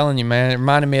 I'm telling you, man, it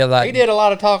reminded me of like... He did a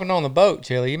lot of talking on the boat,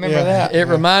 Chili. You remember that? It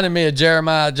reminded me of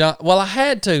Jeremiah Johnson. Well, I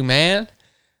had to, man.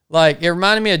 Like, it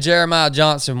reminded me of Jeremiah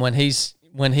Johnson when he's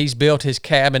built his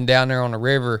cabin down there on the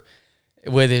river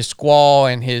with his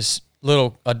squaw and his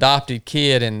little adopted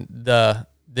kid, and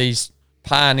these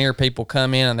pioneer people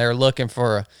come in and they're looking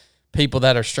for people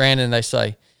that are stranded, and they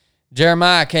say,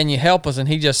 Jeremiah, can you help us? And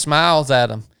he just smiles at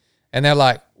them. And they're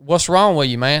like, what's wrong with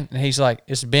you, man? And he's like,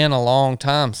 it's been a long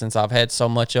time since I've had so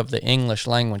much of the English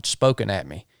language spoken at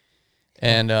me.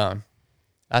 And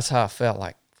that's how I felt,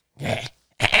 like, yeah.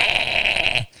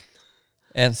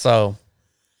 And so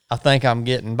I think I'm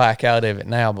getting back out of it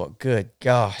now, but good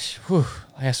gosh,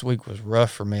 last week was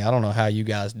rough for me. I don't know how you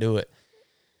guys do it.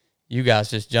 You guys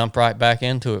just jump right back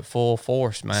into it full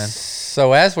force, man.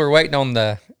 So as we're waiting on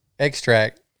the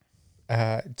extract,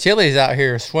 Chili's out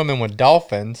here swimming with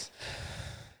dolphins.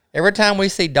 Every time we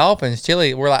see dolphins,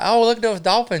 Chili, we're like, oh, look at those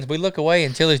dolphins. We look away,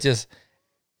 and Chili's just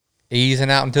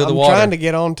easing out into the water. I'm trying to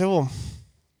get on to them.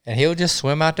 And he'll just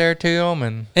swim out there to them.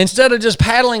 And instead of just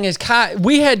paddling his kite,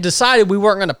 we had decided we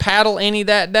weren't going to paddle any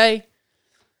that day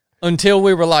until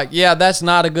we were like, yeah, that's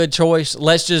not a good choice.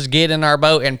 Let's just get in our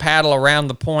boat and paddle around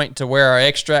the point to where our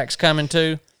extract's coming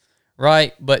to,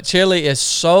 right? But Chili is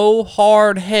so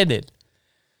hard-headed.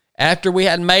 After we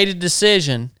had made a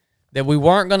decision that we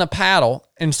weren't going to paddle,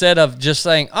 instead of just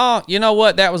saying, oh, you know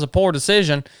what, that was a poor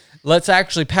decision, let's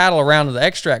actually paddle around to the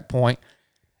extract point,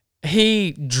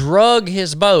 he drug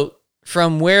his boat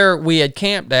from where we had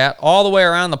camped at all the way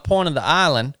around the point of the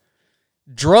island,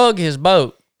 drug his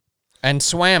boat, and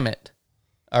swam it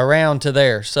around to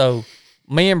there. So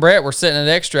me and Brett were sitting at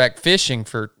extract fishing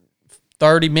for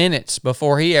 30 minutes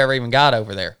before he ever even got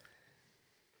over there.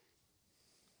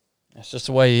 That's just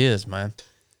the way he is, man.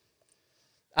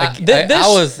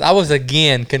 I was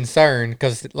again concerned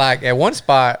because, like, at one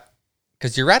spot,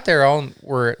 because you're right there on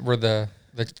where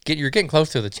you're getting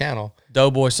close to the channel,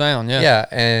 Doughboy Sound, yeah. Yeah,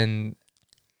 and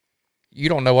you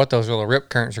don't know what those little rip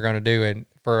currents are going to do. And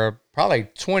for probably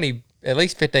 20, at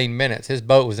least 15 minutes, his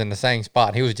boat was in the same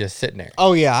spot. He was just sitting there.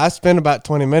 Oh, yeah. I spent about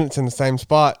 20 minutes in the same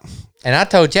spot. And I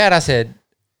told Chad, I said,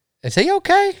 is he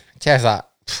okay? Chad's like,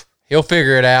 he'll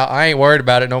figure it out. I ain't worried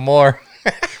about it no more.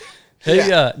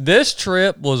 This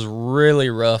trip was really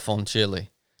rough on Chili.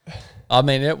 I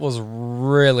mean, it was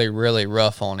really, really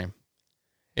rough on him.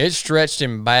 It stretched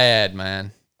him bad,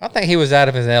 man. I think he was out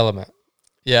of his element.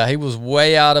 Yeah, he was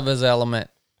way out of his element.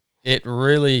 It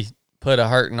really put a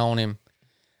hurting on him.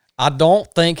 I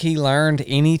don't think he learned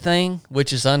anything,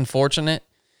 which is unfortunate,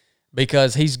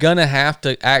 because he's going to have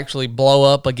to actually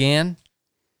blow up again.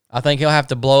 I think he'll have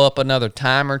to blow up another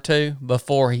time or two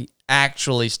before he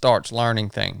actually starts learning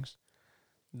things.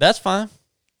 That's fine.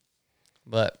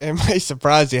 But it may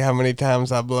surprise you how many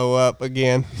times I blow up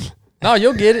again. No,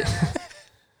 you'll get it.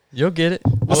 You'll get it.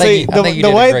 Well, see,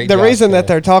 the reason that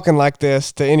they're talking like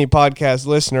this to any podcast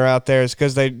listener out there is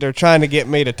because they're trying to get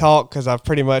me to talk, because I've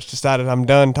pretty much decided I'm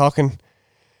done talking.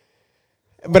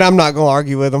 But I'm not going to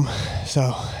argue with them.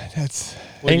 So that's...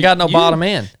 Ain't got no bottom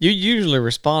end. You usually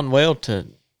respond well to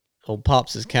old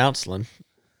Pops' counseling.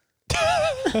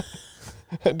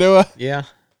 Do I? Yeah.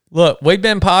 Look, we've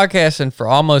been podcasting for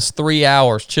almost 3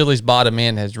 hours. Chili's bottom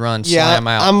end has run slam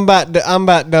out. I'm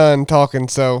about done talking,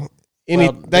 so...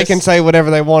 they can say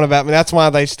whatever they want about me. That's why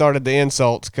they started the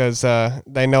insults, because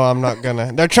they know I'm not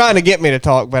gonna. They're trying to get me to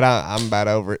talk, but I'm about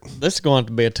over it. This is going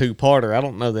to be a two-parter. I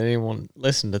don't know that anyone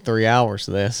listened to 3 hours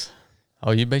of this.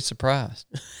 Oh, you'd be surprised.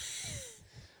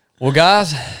 Well,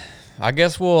 guys, I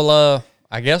guess we'll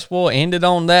end it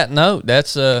on that note.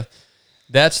 That's the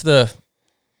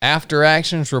after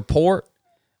actions report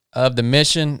of the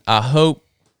mission. I hope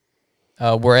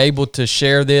we're able to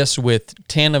share this with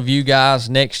 10 of you guys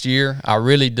next year. I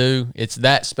really do. It's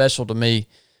that special to me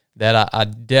that I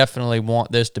definitely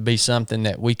want this to be something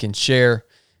that we can share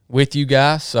with you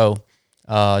guys. So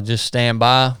just stand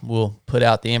by. We'll put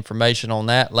out the information on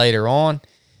that later on.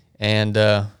 And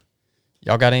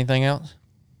y'all got anything else?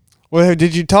 Well,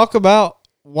 did you talk about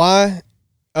why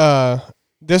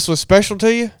this was special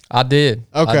to you? I did.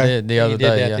 Okay. I did the You other did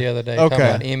day. that Yeah. the other day. Okay. Talking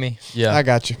about Emmy. Yeah. I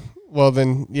got you. Well,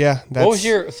 then, yeah. That's,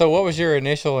 What was your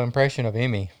initial impression of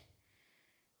Emmy?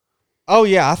 Oh,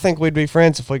 yeah. I think we'd be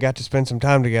friends if we got to spend some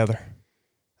time together.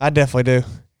 I definitely do.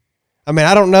 I mean,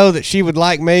 I don't know that she would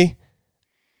like me,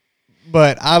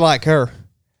 but I like her.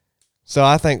 So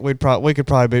I think we could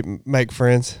probably make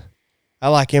friends. I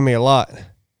like Emmy a lot.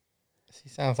 She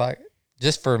sounds like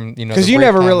just from Because the you brief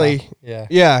never time really, yeah.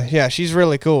 yeah, she's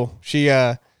really cool. She,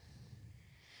 I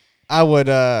would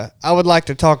like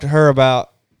to talk to her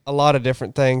about a lot of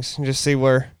different things and just see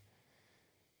where,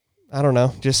 I don't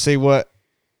know, just see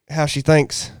how she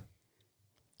thinks.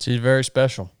 She's very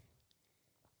special.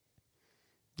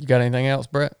 You got anything else,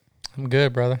 Brett? I'm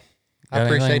good, brother. I Got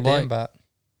anything, appreciate the Blake? invite.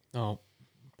 Oh,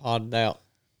 potted out.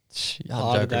 Y'all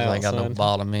Potted jokers out, ain't got no son.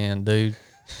 bottom end, dude.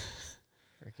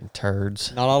 Freaking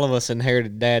turds. Not all of us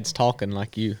inherited dads talking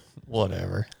like you.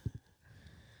 Whatever.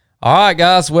 All right,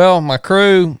 guys. Well, my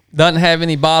crew doesn't have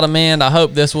any bottom end. I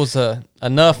hope this was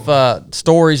enough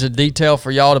stories of detail for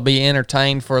y'all to be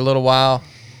entertained for a little while.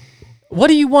 What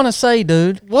do you want to say,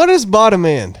 dude? What is bottom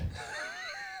end?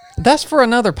 That's for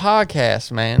another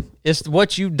podcast, man. It's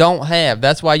what you don't have.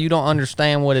 That's why you don't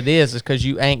understand what it is because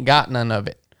you ain't got none of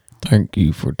it. Thank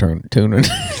you for tuning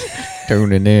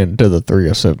in to the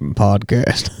 307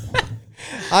 podcast.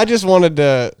 I just wanted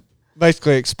to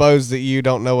basically expose that you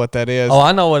don't know what that is. Oh,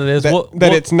 I know what it is.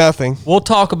 That it's nothing. We'll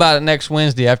talk about it next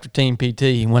Wednesday after Team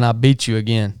PT when I beat you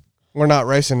again. We're not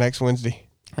racing next Wednesday.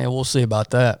 Yeah, we'll see about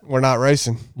that. We're not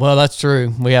racing. Well, that's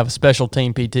true. We have a special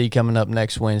Team PT coming up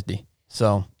next Wednesday.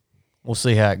 So we'll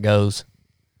see how it goes.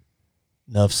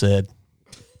 Enough said.